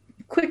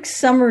quick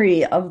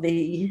summary of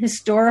the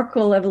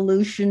historical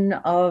evolution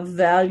of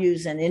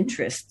values and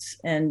interests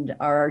and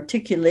our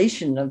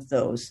articulation of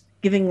those,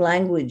 giving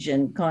language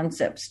and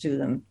concepts to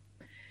them.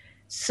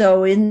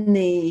 So in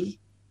the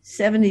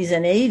 70s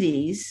and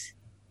 80s,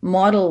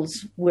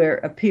 models were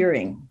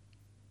appearing.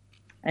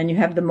 And you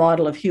have the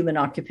model of human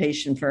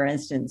occupation, for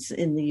instance,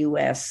 in the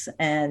US,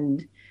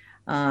 and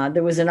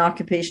there was an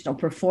occupational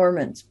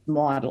performance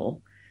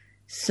model.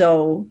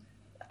 So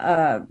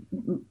the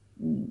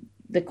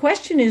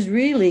question is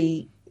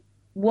really,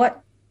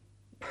 what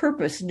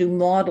purpose do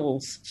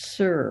models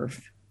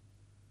serve?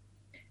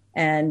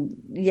 And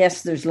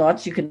yes, there's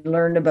lots you can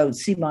learn about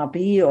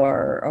CMOP-E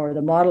or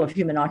the model of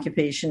human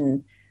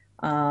occupation.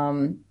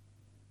 And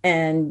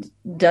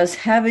does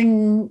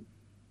having,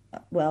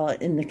 well,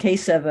 in the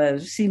case of a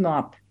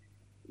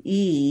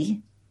CMOP-E,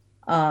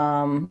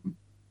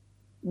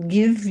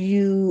 give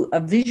you a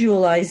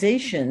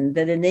visualization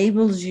that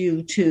enables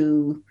you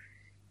to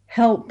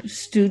help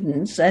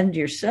students and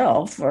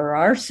yourself or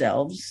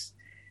ourselves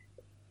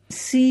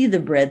see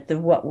the breadth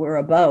of what we're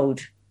about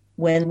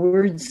when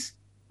words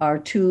are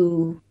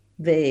too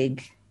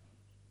vague.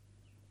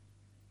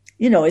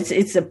 You know,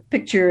 it's a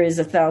picture is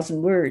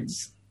 1,000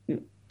 words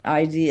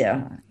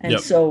idea. And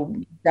so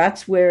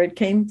that's where it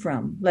came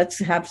from. Let's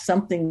have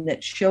something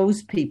that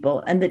shows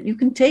people and that you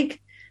can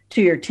take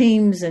to your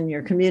teams and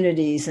your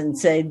communities and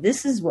say,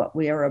 this is what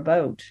we are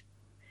about.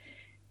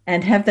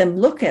 And have them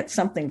look at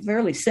something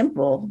fairly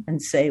simple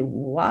and say,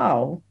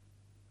 wow,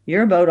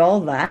 you're about all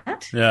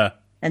that? Yeah.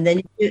 And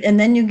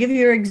then you give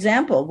your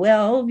example.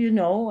 Well,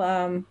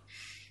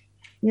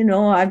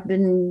 I've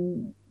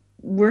been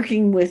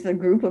working with a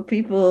group of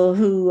people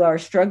who are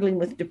struggling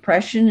with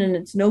depression, and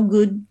it's no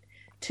good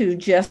to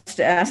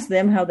just ask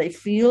them how they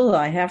feel.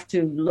 I have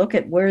to look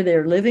at where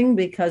they're living,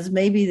 because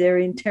maybe they're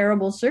in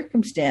terrible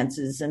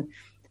circumstances, and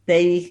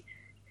they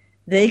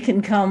can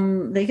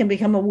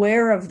become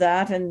aware of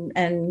that,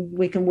 and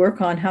we can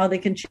work on how they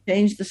can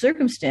change the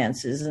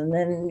circumstances. And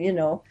then,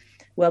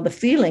 the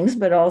feelings,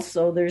 but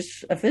also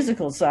there's a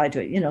physical side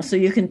to it, so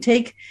you can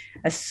take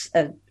a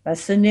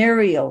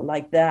scenario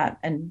like that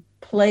and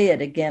play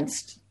it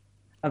against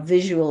a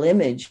visual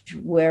image.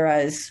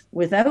 Whereas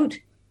without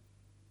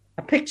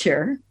a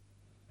picture,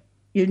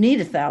 you need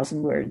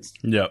 1,000 words.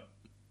 Yep.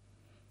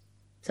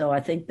 So I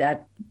think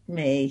that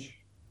may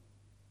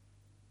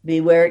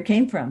be where it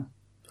came from.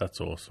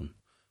 That's awesome.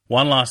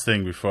 One last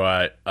thing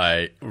before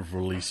I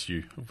release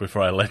you,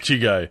 before I let you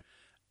go.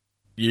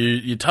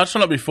 You touched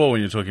on it before when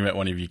you were talking about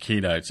one of your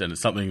keynotes, and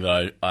it's something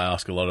that I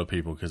ask a lot of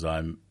people because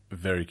I'm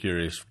very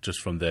curious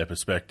just from their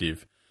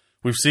perspective.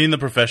 We've seen the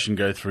profession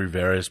go through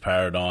various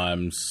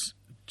paradigms,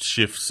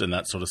 shifts and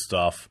that sort of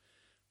stuff.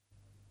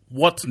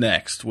 What's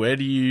next? Where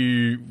do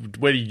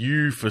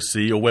you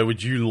foresee, or where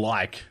would you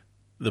like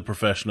the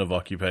profession of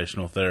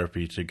occupational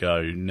therapy to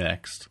go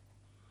next?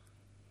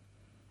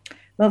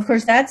 Well, of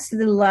course, that's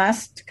the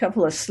last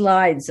couple of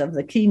slides of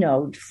the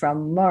keynote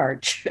from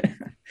March.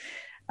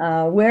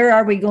 Where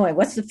are we going?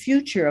 What's the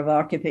future of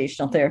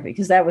occupational therapy?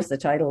 Because that was the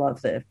title of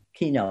the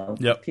keynote,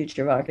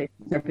 Future of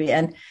Occupational Therapy.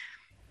 And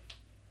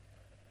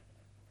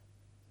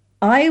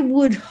I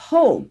would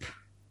hope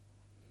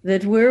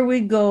that where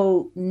we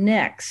go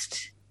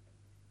next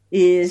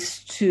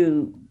is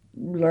to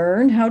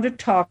learn how to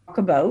talk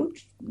about,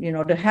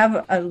 to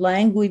have a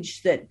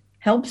language that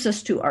helps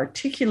us to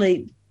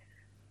articulate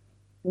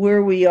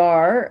where we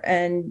are,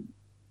 and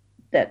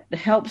that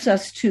helps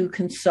us to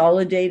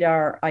consolidate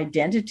our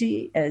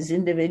identity as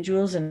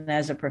individuals and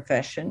as a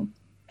profession.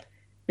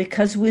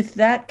 Because with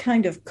that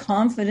kind of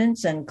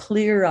confidence and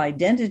clear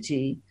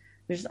identity,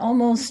 there's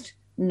almost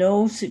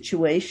no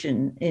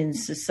situation in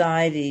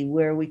society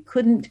where we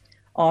couldn't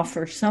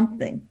offer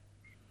something.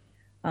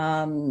 We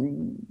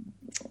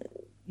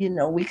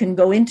can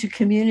go into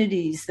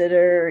communities that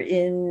are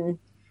in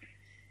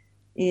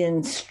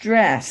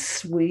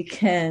stress. We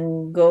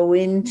can go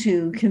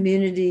into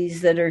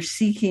communities that are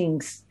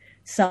seeking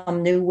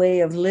some new way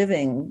of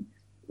living.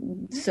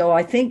 So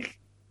I think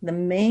the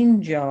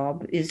main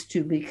job is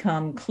to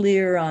become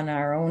clear on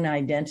our own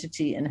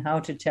identity and how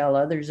to tell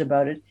others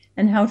about it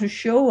and how to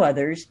show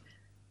others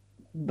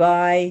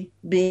by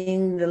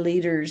being the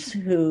leaders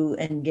who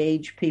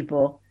engage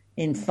people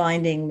in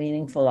finding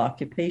meaningful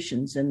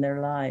occupations in their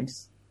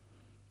lives.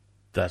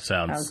 That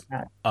sounds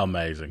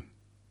amazing.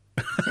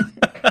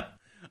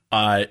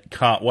 I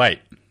can't wait.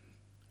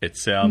 It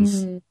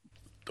sounds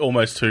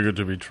almost too good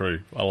to be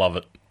true. I love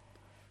it.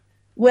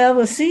 Well,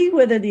 we'll see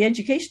whether the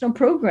educational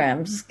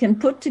programs can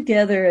put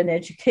together an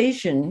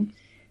education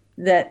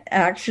that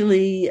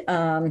actually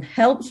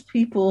helps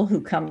people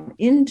who come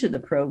into the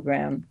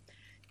program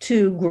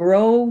to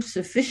grow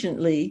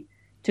sufficiently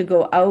to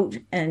go out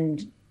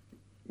and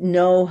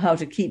know how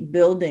to keep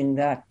building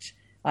that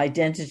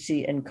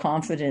identity and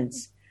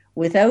confidence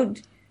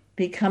without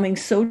becoming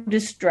so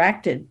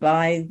distracted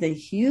by the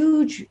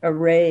huge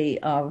array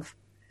of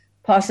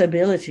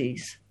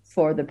possibilities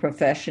for the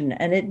profession.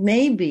 And it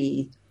may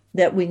be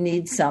that we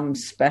need some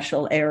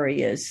special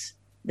areas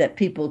that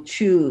people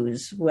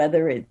choose,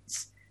 whether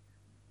it's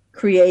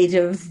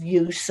creative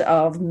use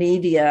of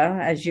media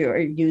as you're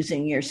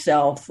using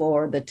yourself,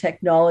 or the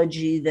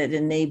technology that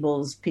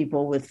enables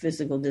people with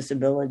physical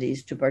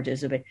disabilities to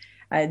participate.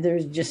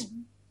 There's just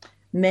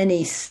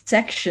many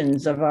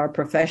sections of our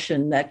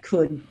profession that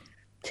could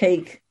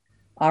take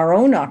our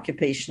own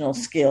occupational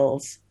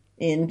skills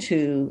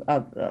into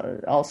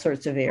all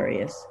sorts of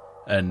areas.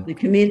 And the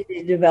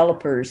community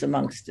developers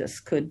amongst us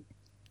could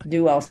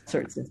do all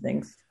sorts of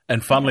things.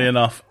 And funnily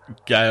enough,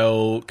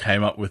 Gail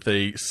came up with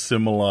a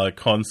similar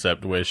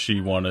concept where she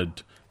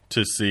wanted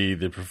to see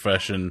the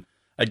profession,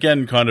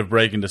 again, kind of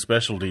break into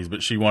specialties,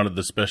 but she wanted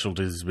the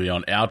specialties to be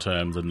on our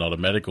terms and not a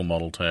medical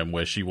model term,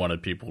 where she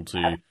wanted people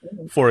to,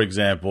 for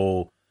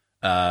example,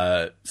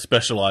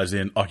 specialize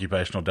in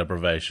occupational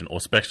deprivation or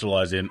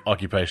specialize in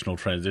occupational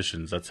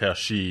transitions. That's how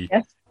she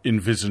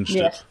envisaged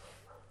it.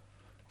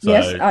 So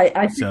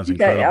I think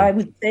that I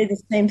would say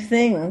the same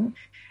thing.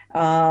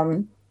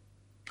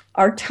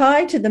 Our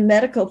tie to the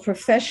medical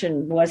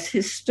profession was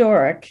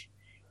historic,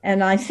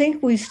 and I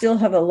think we still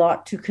have a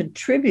lot to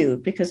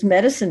contribute because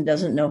medicine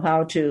doesn't know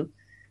how to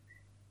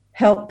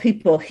help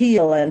people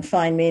heal and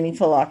find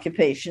meaningful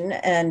occupation.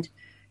 And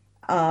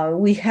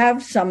we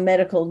have some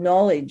medical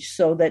knowledge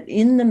so that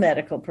in the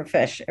medical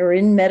profession or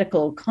in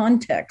medical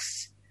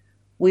contexts,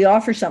 we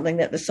offer something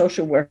that the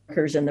social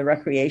workers and the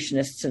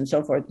recreationists and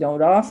so forth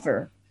don't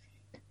offer.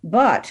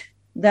 But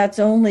that's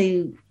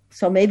only,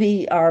 so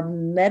maybe our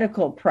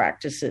medical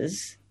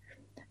practices,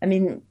 I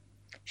mean,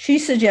 she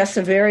suggests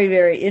a very,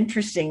 very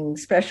interesting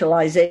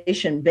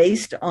specialization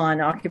based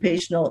on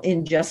occupational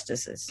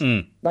injustices,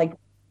 like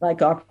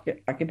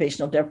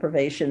occupational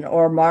deprivation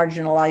or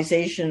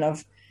marginalization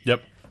of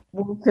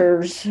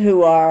workers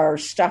who are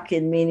stuck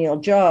in menial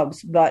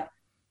jobs. But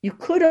you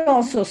could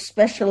also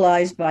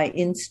specialize by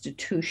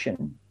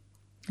institution.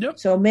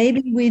 So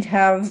maybe we'd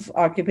have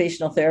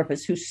occupational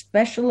therapists who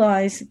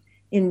specialize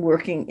in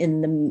working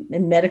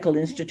in medical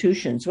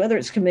institutions, whether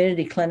it's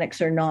community clinics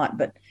or not,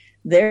 but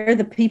they're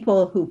the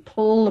people who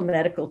pull a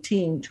medical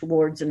team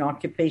towards an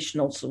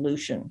occupational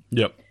solution.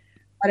 But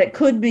it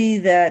could be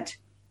that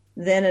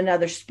then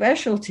another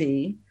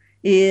specialty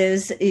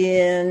is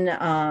in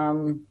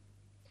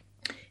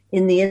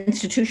the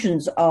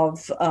institutions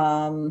of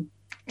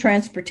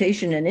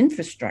transportation and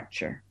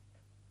infrastructure.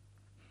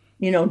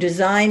 You know,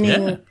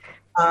 designing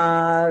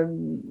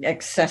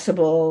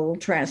accessible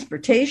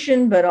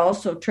transportation, but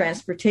also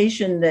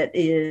transportation that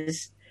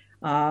is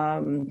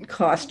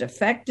cost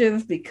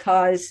effective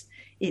because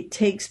it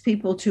takes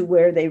people to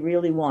where they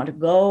really want to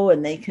go,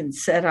 and they can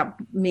set up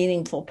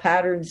meaningful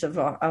patterns of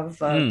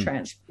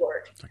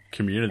transport.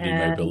 Community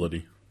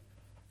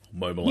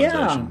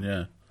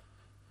mobilization.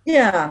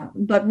 Yeah,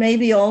 but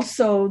maybe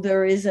also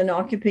there is an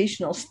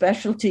occupational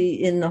specialty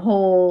in the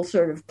whole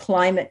sort of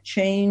climate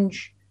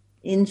change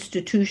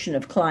institution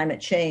of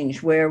climate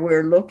change, where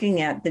we're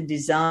looking at the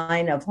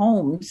design of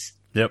homes,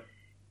 and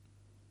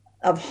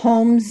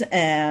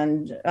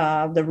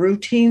the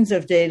routines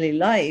of daily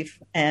life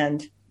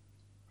and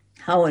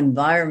how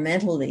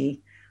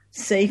environmentally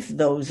safe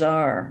those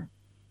are.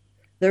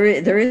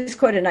 There is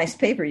quite a nice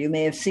paper, you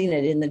may have seen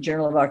it in the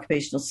Journal of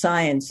Occupational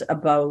Science,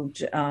 about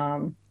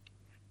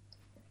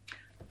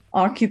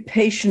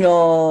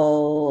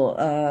occupational,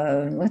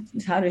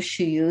 how does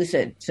she use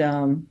it?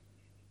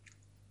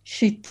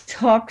 She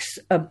talks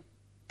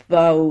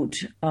about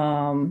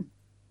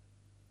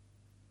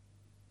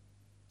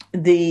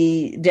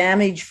the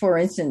damage, for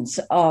instance,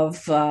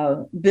 of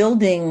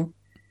building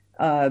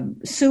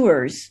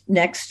sewers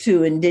next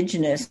to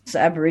Indigenous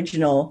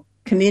Aboriginal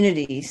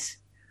communities,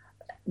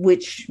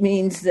 which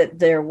means that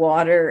their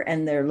water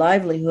and their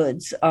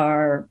livelihoods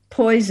are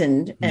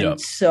poisoned.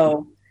 And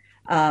so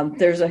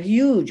there's a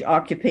huge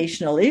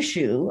occupational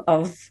issue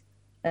of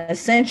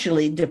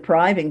essentially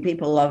depriving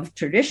people of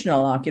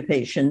traditional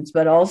occupations,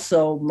 but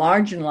also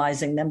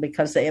marginalizing them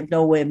because they have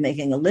no way of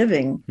making a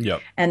living.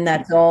 And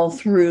that's all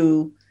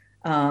through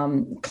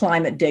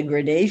climate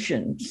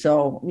degradation.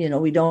 So, you know,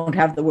 we don't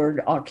have the word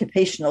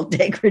occupational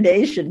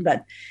degradation,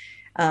 but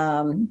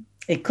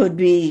it could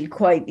be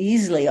quite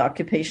easily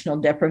occupational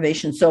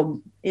deprivation. So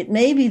it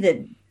may be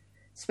that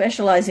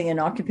specializing in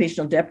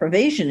occupational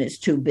deprivation is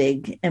too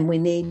big, and we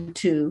need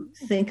to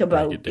think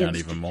about break it down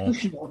even more.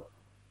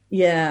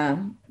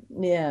 Yeah.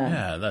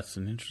 Yeah, that's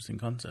an interesting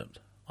concept.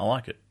 I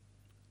like it.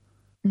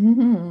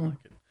 Mm-hmm. I like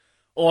it.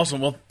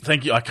 Awesome. Well,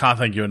 thank you. I can't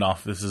thank you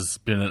enough. This has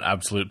been an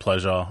absolute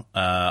pleasure.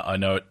 I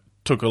know it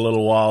took a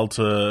little while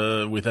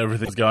with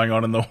everything that's going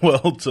on in the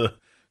world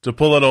to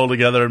pull it all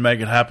together and make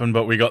it happen,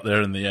 but we got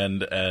there in the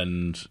end.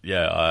 And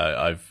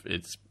yeah,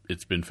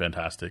 it's been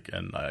fantastic.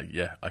 And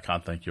I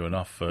can't thank you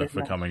enough for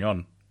coming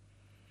on.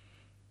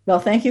 Well,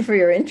 thank you for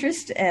your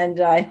interest, and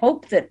I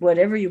hope that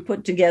whatever you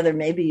put together,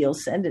 maybe you'll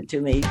send it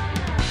to me.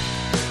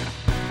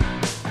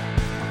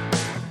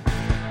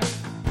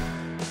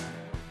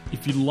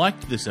 If you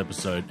liked this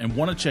episode and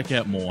want to check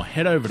out more,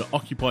 head over to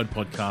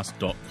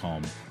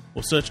occupiedpodcast.com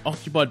or search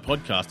Occupied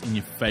Podcast in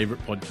your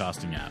favorite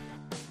podcasting app.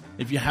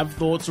 If you have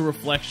thoughts or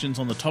reflections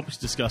on the topics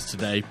discussed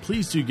today,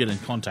 please do get in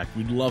contact.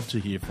 We'd love to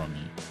hear from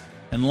you.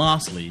 And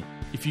lastly,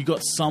 if you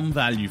got some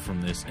value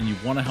from this and you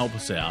want to help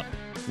us out,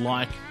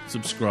 like,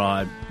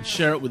 subscribe, and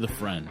share it with a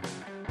friend.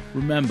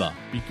 Remember,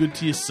 be good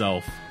to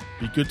yourself,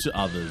 be good to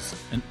others,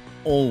 and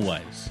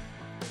always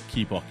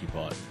keep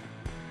occupied.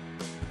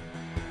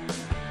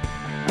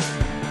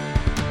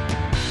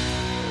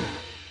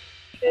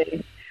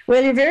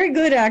 Well, you're very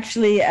good,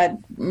 actually, at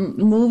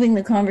moving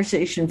the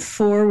conversation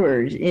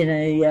forward in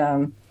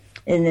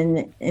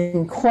an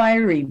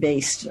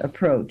inquiry-based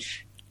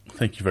approach.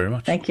 Thank you very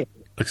much. Thank you.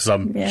 Because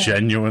I'm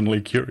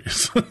genuinely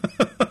curious.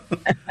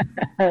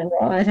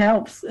 Well, it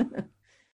helps.